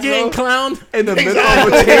gas, getting bro. clowned. In the middle of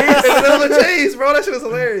a chase. In the middle of a chase, bro. That shit was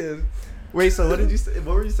hilarious. Wait, so what did you say?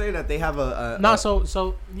 What were you saying that they have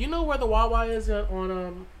So you know where the Wawa is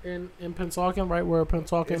on in Pennsauken, right where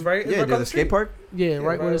Pennsauken? It's right. It's yeah, right the across the skate street. park. Yeah,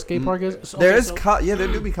 right where the skate park is. So, There okay, is there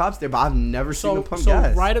do be cops there, but I've never seen them pump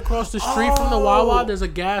gas. right across the street from the Wawa, there's a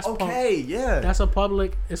gas pump. Okay, yeah. That's a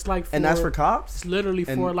public. It's like and that's for cops. It's literally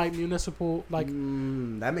And- for like municipal. Like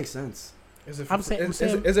That makes sense. Is it? I'm saying-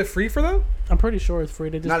 Is it free for them? I'm pretty sure it's free.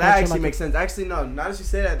 They just No, that punch in, actually like, makes sense. Actually, no. Now that you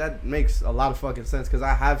say that, that makes a lot of fucking sense because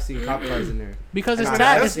I have seen cop cars in there. because it's Nah,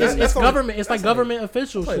 tax. that's- It's that's only- government. It's like that's only- government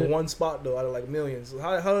official It's like shit. one spot though out of like millions.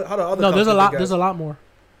 How the other? No, cops there's a get lot. gas? There's a lot more.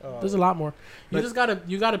 There's a lot more. You But- just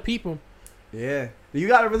gotta peep them. Yeah, you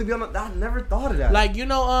gotta really be on. I never thought of that. Like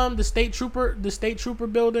the state trooper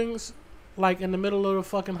buildings, like in the middle of the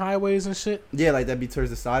fucking highways and shit. yeah, like that be towards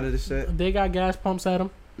the side of the shit. They got gas pumps at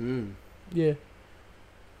them. Yeah.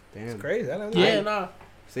 It's Damn. crazy. I know Yeah, that. nah.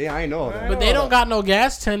 See, I ain't know all that. But they don't got no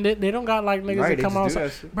gas tended. They don't got like niggas Right, that they come just do outside.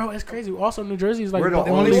 that shit. Bro, it's crazy. Also, New Jersey is like We're the the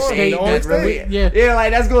only only one, state the only that state. yeah. Yeah,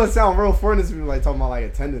 like that's gonna sound real foreign to people, like talking about like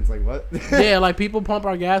attendance. Like what? Yeah, like people pump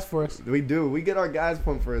our gas for us. We do. We get our gas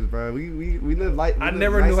pumped for us, bro. We live like. I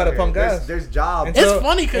never knew how to pump gas. There's jobs. Until- It's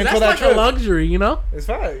funny because until that's that like a trip. luxury, you know. It's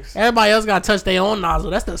facts. Everybody else got to touch their own nozzle.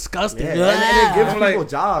 That's disgusting. Yeah, Ugh. and it gives I'm people like,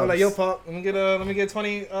 jobs. I'm like, yo, Pop, let me get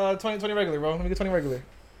 20 regular, bro. Let me get 20 regular.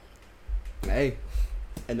 Hey,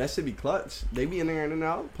 and that should be clutch. They be in there and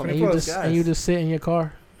out. pumping and you up just gas. and you just sit in your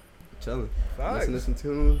car. chilling. Facts. Listen to some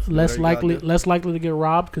tunes. Less whatever you gotta less likely to get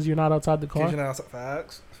robbed because you're not outside the car.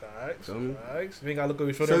 Facts. Feel me? Facts. You ain't gotta look over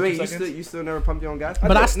your do. shoulder. So in wait, 2 you seconds. still never pumped your own gas?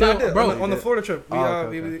 But I still- did. bro. on the Florida trip, we, Oh,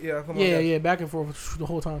 okay. yeah, come on, Yeah, guys. yeah, back and forth the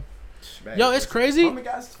whole time. Man, Yo, it's crazy. Pumping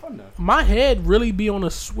gas is fun though. My head really be on a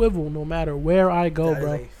swivel no matter where I go, That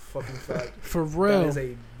bro. is a fucking fact. For That real. is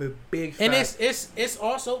a big fact. And it's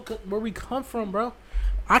also where we come from, bro.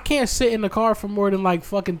 I can't sit in the car for more than like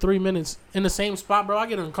fucking 3 minutes in the same spot, bro. I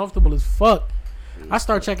get uncomfortable as fuck. I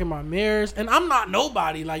start checking my mirrors, and I'm not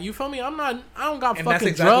nobody. Like, you feel me? I don't got and fucking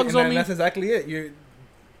that's drugs on me. That's exactly it.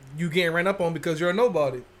 You getting ran up on because you're a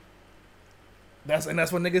nobody. That's what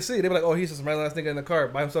niggas see. They be like, oh, he's just some random ass nigga in the car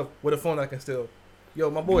by himself with a phone that I can steal. Yo,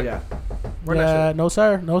 my boy. Yeah. Run that Yeah, shit. no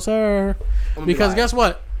sir, no sir. I'm gonna be Because like, guess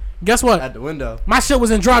what? Guess what? at the window. My shit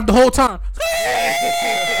was in drive the whole time.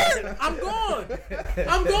 I'm gone.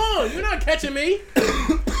 I'm gone. You're not catching me.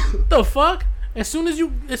 The fuck? As soon as you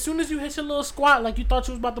hit your little squat like you thought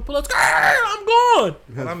you was about to pull up, I'm gone.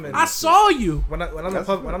 When I'm in, I saw you. when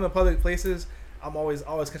I'm in public places, I'm always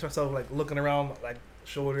catch myself like looking around like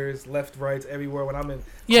shoulders, left, right, everywhere. When I'm in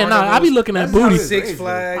Yeah, nah, I be carnivals, looking at That's how booty. it is. Six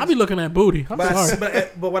Flags. I be looking at booty. I'm sorry.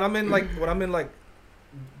 But when I'm in like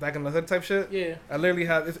back in the hood type shit, Yeah. I literally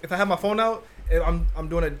have if I have my phone out, I'm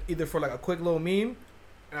doing it either for like a quick little meme,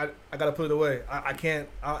 and I gotta put it away. I can't.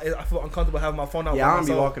 I feel uncomfortable having my phone out. Yeah, by I don't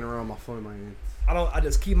be myself. walking around with my phone in my hand. I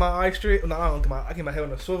just keep my eyes straight. No, I keep my head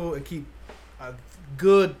on a swivel and keep a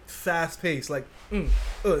good fast pace. Like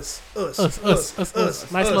us.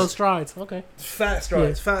 Nice little strides. Okay. Fast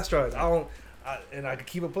strides. And I can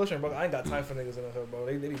keep it pushing, bro. I ain't got time for niggas in the hood, bro.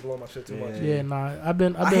 They be blowing my shit too much. Yeah, nah. I've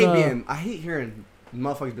been. I hate hearing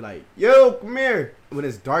motherfuckers be like, "Yo, come here," when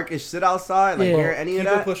it's dark as shit outside. Like, Yeah. hear any Keep of it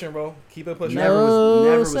that? pushing, bro. Keep it pushing.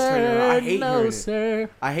 Never was turning around. I hate no, hearing it. sir.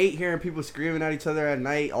 I hate hearing people screaming at each other at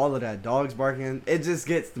night. All of that, dogs barking. It just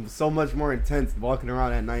gets so much more intense walking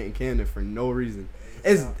around at night in Camden for no reason.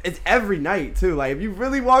 It's every night too. Like, if you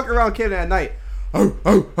really walk around Camden at night,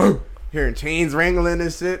 hearing chains wrangling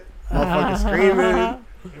and shit, motherfuckers screaming.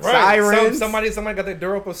 Right. Sirens. Somebody got their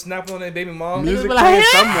DropOffs snapping on their baby mom. Music Be like, playing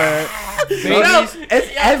 "Yeah!" somewhere. Babies. know,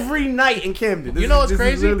 It's every night in Camden. You know what's this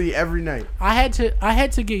crazy? Is literally every night. I had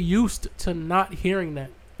to get used to not hearing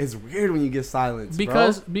that It's weird when you get silence,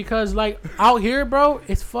 because like out here, bro,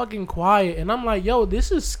 it's fucking quiet, and I'm like, yo,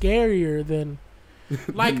 this is scarier than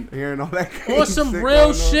like hearing all that on crazy some shit real going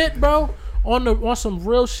on. shit, bro. On some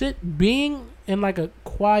real shit, being in like a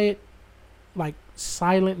quiet, like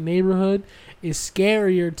silent neighborhood is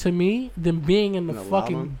scarier to me than being in the In a loud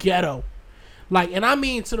fucking one? ghetto. Like, and I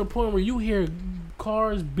mean to the point where you hear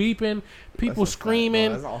cars beeping, people That's a fact,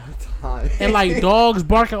 screaming, bro. That's all the time. and like dogs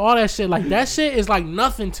barking, all that shit. Like, that shit is like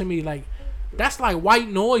nothing to me. Like, that's like white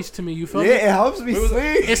noise to me. You feel Yeah, me? it helps me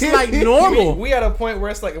sleep. It's like normal. We at a point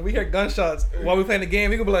where it's like if we hear gunshots while we playing the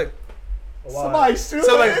game, we could be like, oh, wow. Somebody shooting.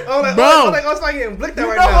 So like, Bro. oh, it's not getting blicked at You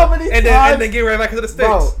right know now. how many And times- then get right back into the sticks.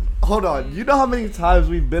 Bro, hold on. You know how many times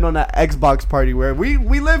we've been on that Xbox party where we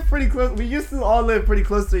live pretty close. We used to all live pretty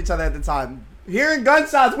close to each other at the time. Hearing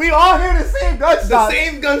gunshots, we all hear the same gunshots. The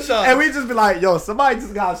same gunshot. And we just be like, yo, somebody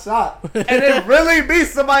just got shot. And it really be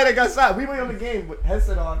somebody that got shot. We be on the game with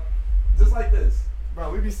headset on, just like this.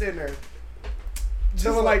 Bro, we be sitting there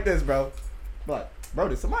chilling like this, bro. But, bro,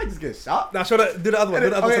 did somebody just get shot? Now show that. Do the other one. Do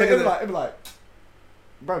the other one. It'd be like,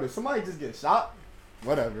 bro, did somebody just get shot?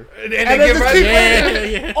 Whatever. And And then then get just right keep back.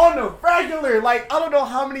 waiting on the regular. Like, I don't know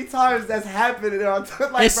how many times that's happened. And I'm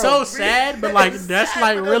like, It's bro, so sad, but like it's that's sad,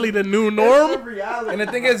 like but really the new it's norm. the reality. And the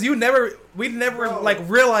thing is, we never Bro. like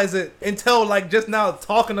realize it until like just now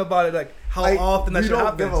talking about it, like how Like, often that we shit don't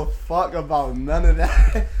happens. give a fuck about none of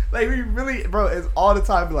that. Like, we really, bro, it's all the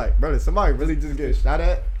time. Be like, bro, did somebody really just get shot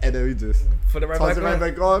at? And then we just For the right toss back it right on.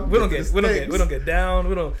 back on. We don't to get the sticks. we don't get down.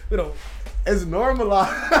 We don't. It's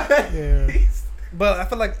normalized. Yeah. But I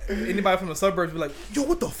feel like anybody from the suburbs be like, yo,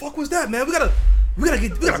 what the fuck was that, man? We gotta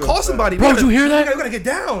That's call a somebody. Bro, We did you hear that? We gotta get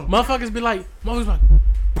down. Motherfuckers be like,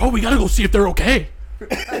 bro, we gotta go see if they're okay.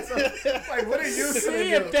 Like, what are you See gonna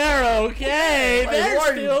if do? they're okay. Like, They're who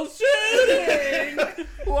are you? still shooting.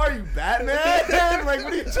 Who are you, Batman? Like,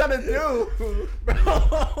 what are you trying to do?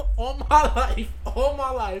 Bro, all my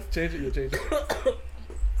life. Change it. You change it.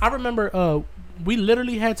 I remember we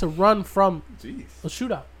literally had to run from Jeez. a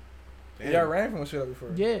shootout. Yeah, I ran from a shootout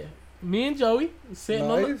before. Yeah. Me and Joey sitting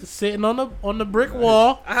Nice. on the brick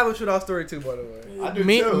wall. I have a shootout story too, by the way. I do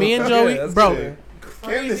Me too. and Joey, Yeah, that's bro, good.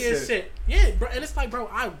 crazy as shit. Yeah, bro, and it's like, bro,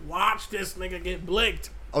 I watched this nigga get blinked.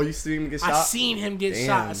 Oh, you seen him get shot? I seen him get Damn.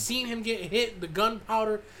 shot. I seen him get hit. The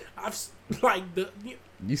gunpowder. Like the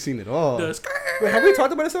You seen it all. Wait, have we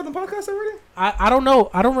talked about this on the podcast already? I don't know.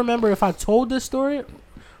 I don't remember if I told this story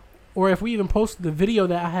or if we even posted the video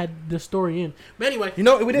that I had the story in. But anyway, You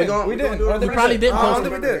know we did. We We did. gonna do it. We probably didn't I post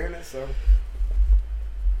don't it. think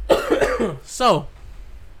we did. so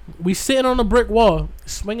we sitting on the brick wall,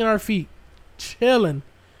 swinging our feet, chilling,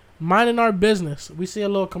 minding our business. We see a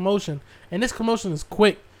little commotion, and this commotion is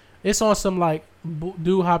quick. It's on some like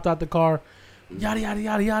dude hopped out the car, yada yada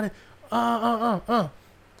yada yada,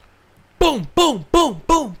 boom boom boom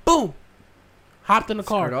boom boom, hopped in the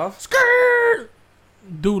car, Skirt off? skirt,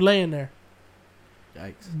 dude laying there.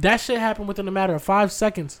 Yikes. That shit happened within a matter of 5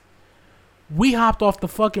 seconds. We hopped off the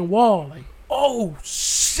fucking wall like, oh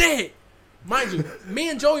shit. Mind you, me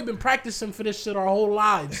and Joey been practicing for this shit our whole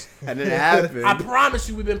lives. And then it happened. I promise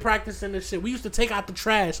you, we've been practicing this shit. We used to take out the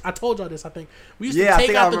trash. I told y'all this, I think. We used Yeah, I to take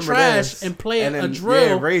think I out the remember trash this. and play And a then, drill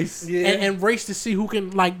yeah, race. Yeah. and race to see who can,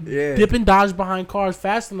 like, Yeah. dip and dodge behind cars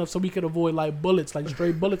fast enough so we could avoid, like, bullets, like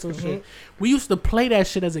stray bullets and shit. We used to play that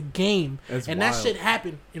shit as a game. That's and wild. that shit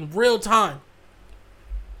happened in real time.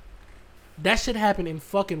 That shit happened in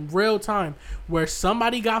fucking real time where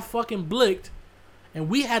somebody got fucking blicked and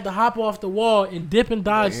we had to hop off the wall and dip and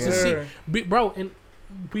dodge to see. Bro, and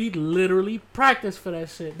we literally practiced for that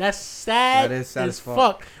shit. That's sad, That is sad as as fuck.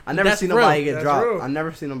 fuck. I never That's seen real. nobody get That's dropped. real. I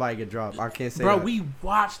never seen nobody get dropped. I can't say Bro, that. we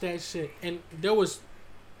watched that shit. And there was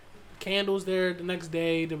candles there the next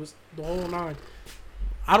day. There was the whole nine.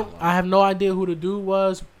 I have no idea who the dude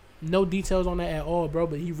was. No details on that at all, bro.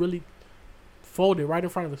 But he really folded right in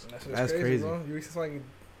front of us. That's crazy. Bro. You just like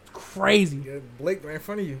Crazy. get Blake right in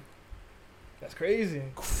front of you. That's crazy.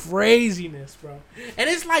 Craziness, bro. And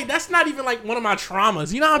it's like, that's not even like one of my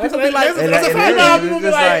traumas. You know how people be like, that's- that's a fact. you know how It's people be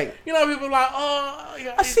just like, like- you know how people be like, oh,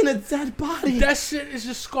 yeah, I seen a dead body. that shit is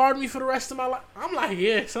just scarred me for the rest of my life. I'm like,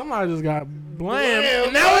 yeah, somebody just got blam.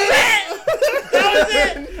 And that was it. That was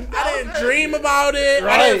it. I didn't dream about it. I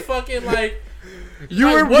Right. didn't fucking like. You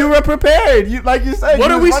like, were prepared. You like you said. What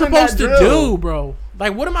you are was we running that supposed to drill. do, bro?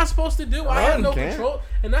 Like, what am I supposed to do? I have Run, no Cam. control,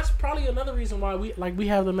 and that's probably another reason why we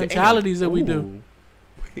have the mentalities that we do. Ooh.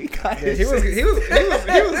 He got Yeah, his he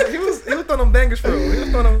was throwing them bangers for real.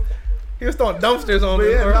 He was throwing dumpsters on But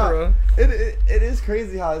me yeah, for nah, real. it is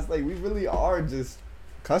crazy how it's like we really are just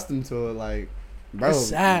accustomed to it. Like, bro, It's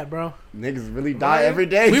sad, bro. niggas really die Man. every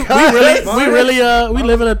day. We guys. really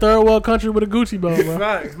live in a third world country with a Gucci belt, bro.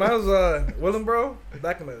 Facts. Mine was Willem, bro.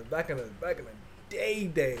 Back in the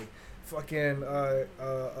day. Fucking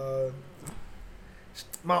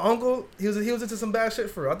my uncle, he was into some bad shit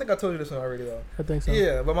for real. I think I told you this one already though. I think so.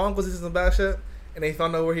 Yeah, but my uncle was into some bad shit, and they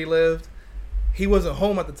found out where he lived. He wasn't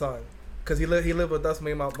home at the time because he lived with us,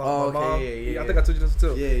 me and my Oh, my okay, mom. yeah. I think I told you this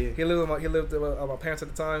too. Yeah, yeah. He lived with my parents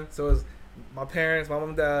at the time, so it was my parents, my mom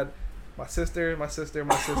and dad, my sister,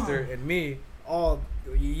 and me. All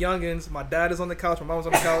youngins. My dad is on the couch. My mom's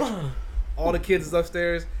on the couch. All the kids is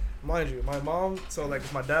upstairs. Mind you, my mom. So like,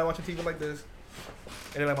 it's my dad watching TV like this,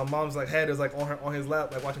 and then like my mom's like head is like on his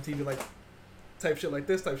lap, like watching TV like type shit like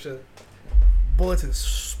this type shit. Bullets is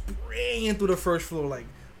spraying through the first floor like.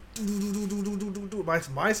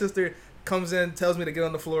 My sister comes in, tells me to get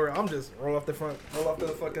on the floor. I'm just roll off the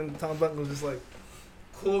fucking Tom Buckle, just like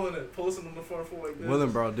pulling it, posting on the front floor like this.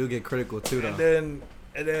 Willem, bro, do get critical too, though.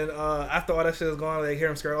 And then after all that shit is gone, they hear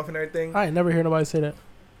him scared off and everything. I ain't never hear nobody say that.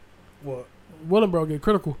 What? Willem, bro, get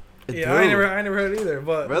critical. Yeah, I ain't never heard it either.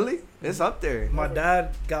 But Really? It's up there. my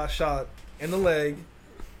dad got shot in the leg,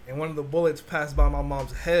 and one of the bullets passed by my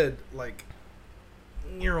mom's head, like,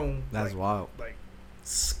 That's wild. like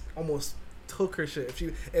almost took her shit.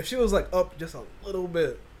 If she was like up just a little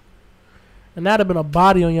bit, And that'd have been a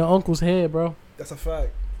body on your uncle's head, bro. that's a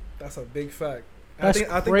fact. That's a big fact. That's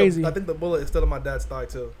crazy. I think the bullet is still in my dad's thigh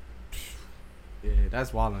too. Yeah,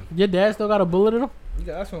 that's wildin'. Your dad still got a bullet in him? You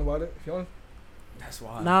can ask him about it if you want. That's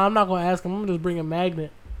wild. Nah, I'm not gonna ask him. I'm gonna just bring a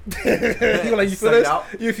magnet. You like you feel Suck it this? out.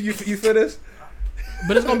 You feel this?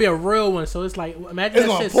 But it's gonna be a real one, so it's like imagine It's that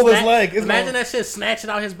gonna shit. pull his leg. It's Imagine gonna- that shit snatching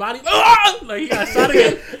out his body. Ah! Like he got shot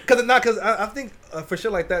again. Because I think for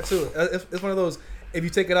shit like that too. It's one of those. If you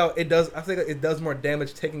take it out, it does. I think it does more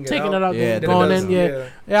damage taking it out. Yeah, than going does. in.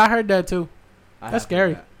 Yeah, I heard that too. I That's have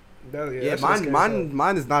scary. that. Yeah, Yeah,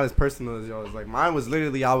 mine is not as personal as yours. Like mine was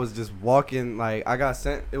literally, I was just walking. Like I got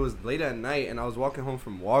sent. It was late at night, and I was walking home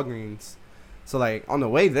from Walgreens. So like on the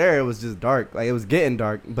way there, it was just dark. Like it was getting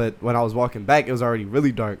dark, but when I was walking back, it was already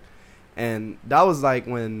really dark. And that was like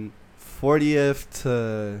when 40th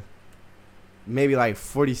to maybe like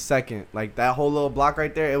 42nd, like that whole little block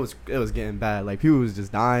right there, it was getting bad. Like people was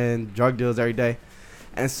just dying, drug deals every day.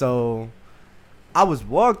 And so I was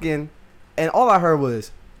walking, and all I heard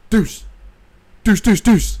was deuce, deuce, deuce,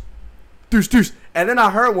 deuce, deuce, deuce. And then I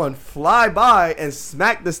heard one fly by and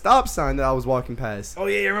smack the stop sign that I was walking past. Oh,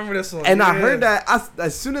 yeah, I remember this one. And I heard that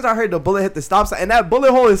as soon as I heard the bullet hit the stop sign, and that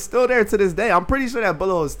bullet hole is still there to this day. I'm pretty sure that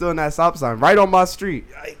bullet hole is still in that stop sign, right on my street.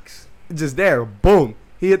 Yikes. Just there. Boom.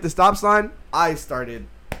 He hit the stop sign. I started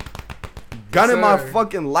gunning my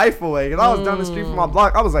fucking life away. Because I was down the street from my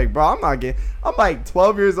block. I was like, bro, I'm like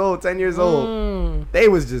 12 years old, 10 years old. They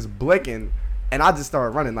was just blinking. And I just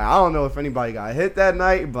started running. Like, I don't know if anybody got hit that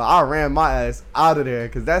night, but I ran my ass out of there.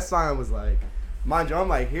 Because that sign was like, mind you, I'm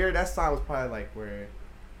like here. That sign was probably like where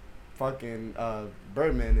fucking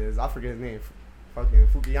Birdman is. I forget his name. Fucking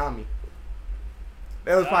Fukuyami.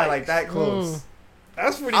 It was probably like that close.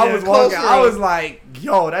 That's pretty I was close. walking. I was like,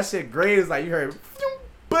 yo, that shit great. It's like you heard,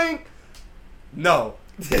 bang. No.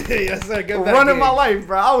 Yes, sir. Get back Running in. my life,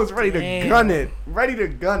 bro. I was ready to gun it. Ready to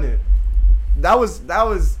gun it. That was,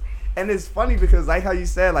 and it's funny because like how you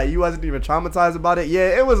said, like you wasn't even traumatized about it.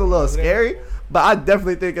 Yeah, it was a little scary, but I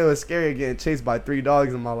definitely think it was scary getting chased by 3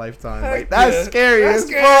 dogs in my lifetime. Like that's scary as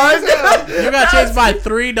fuck. You got chased by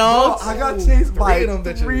 3 dogs? Bro, I got chased by of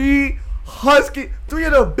them bitches. 3 husky, 3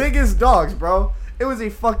 of the biggest dogs, bro. It was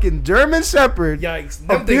a fucking German Shepherd. Yikes.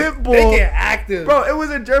 A pit bull. They get active. Bro, it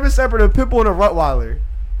was a German Shepherd, a pit bull, and a Rottweiler.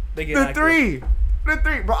 They get The active. 3. The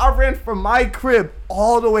 3. Bro, I ran from my crib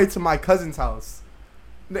all the way to my cousin's house.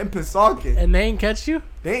 In Pisauken. And they ain't catch you?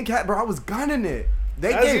 They ain't cat, bro. I was gunning it.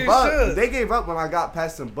 They As gave you up. should. They gave up when I got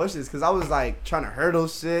past some bushes because I was like trying to hurdle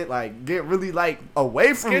shit, like get really like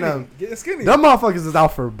away from them. Getting skinny. Them motherfuckers is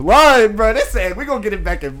out for blood, bro. They said we gonna get it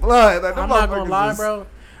back in blood. Like, them I'm not gonna motherfuckers lie, is- bro.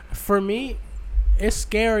 For me, it's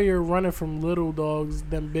scarier running from little dogs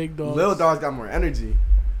than big dogs. Little dogs got more energy.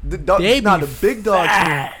 The They be the big dogs.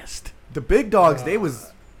 fast. The big dogs, they was.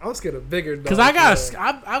 I'm scared of bigger dogs. Cause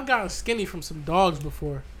I've gotten skinny from some dogs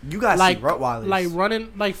before. You got Like see Rottweilers. like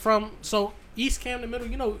running like from East Camden Middle.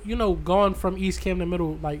 You know, going from East Camden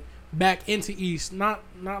Middle like back into East, not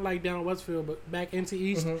like down Westfield, but back into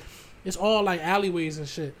East. Mhm. It's all like alleyways and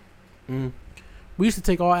shit. Mm. We used to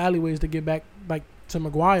take all alleyways to get back like to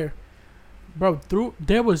McGuire, bro.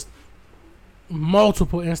 There was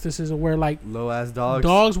multiple instances of where like Low ass dogs.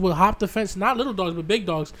 dogs would hop the fence, not little dogs, but big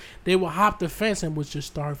dogs. They would hop the fence and would just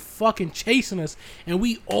start fucking chasing us, and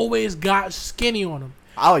we always got skinny on them.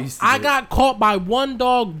 I used to. I got caught by one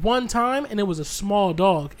dog one time, and it was a small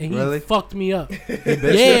dog, and he Really? fucked me up.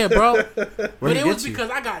 bitch Yeah, bro. Where'd But he it was get you? because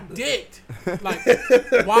I got dicked, like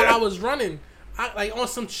while I was running. I, like on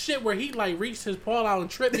some shit where he like reached his paw out and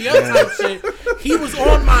tripped me up type shit. He was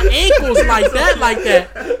on my ankles like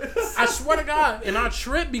that. I swear to God, and I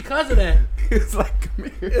tripped because of that. It's like, come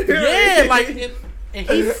here. Yeah, like and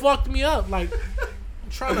he fucked me up, like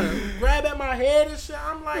trying to grab at my head and shit.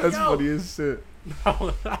 I'm like, That's yo, funny as shit.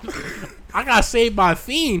 I got saved by a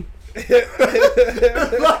fiend.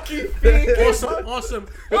 Lucky fiend. On some,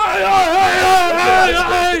 hey,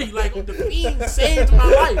 like the fiend saved my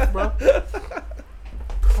life, bro.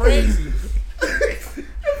 Crazy. It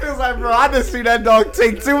feels like, bro, I just see that dog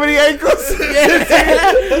take too many ankles.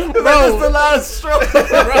 Yeah, Bro, that's the last straw.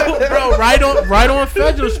 bro, right on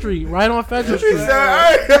Federal Street, He Street,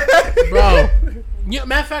 said, "Hey." bro. Yeah,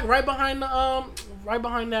 matter of fact, right behind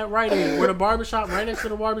that Rite Aid, where the barbershop, right next to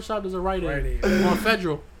the barbershop, there's a Rite Aid on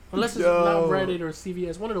Federal. Unless it's not Rite Aid or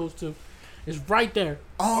CVS, one of those two. It's right there.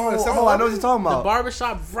 Oh, I know what you're talking The about.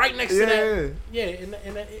 barbershop right next to that. Yeah. Yeah,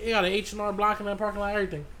 and it got an H&R block in that parking lot,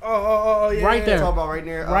 everything. Oh, yeah. Right You're there. talking about right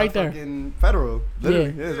near Right there. fucking Federal. Literally,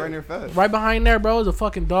 Yeah. yeah, it's right near Fed. Right behind there, bro, is a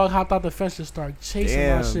fucking dog hopped out the fence and started chasing my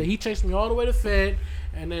Damn. shit. He chased me all the way to Fed,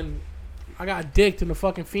 and then I got dicked and the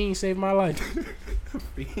fucking fiend saved my life.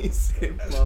 He said,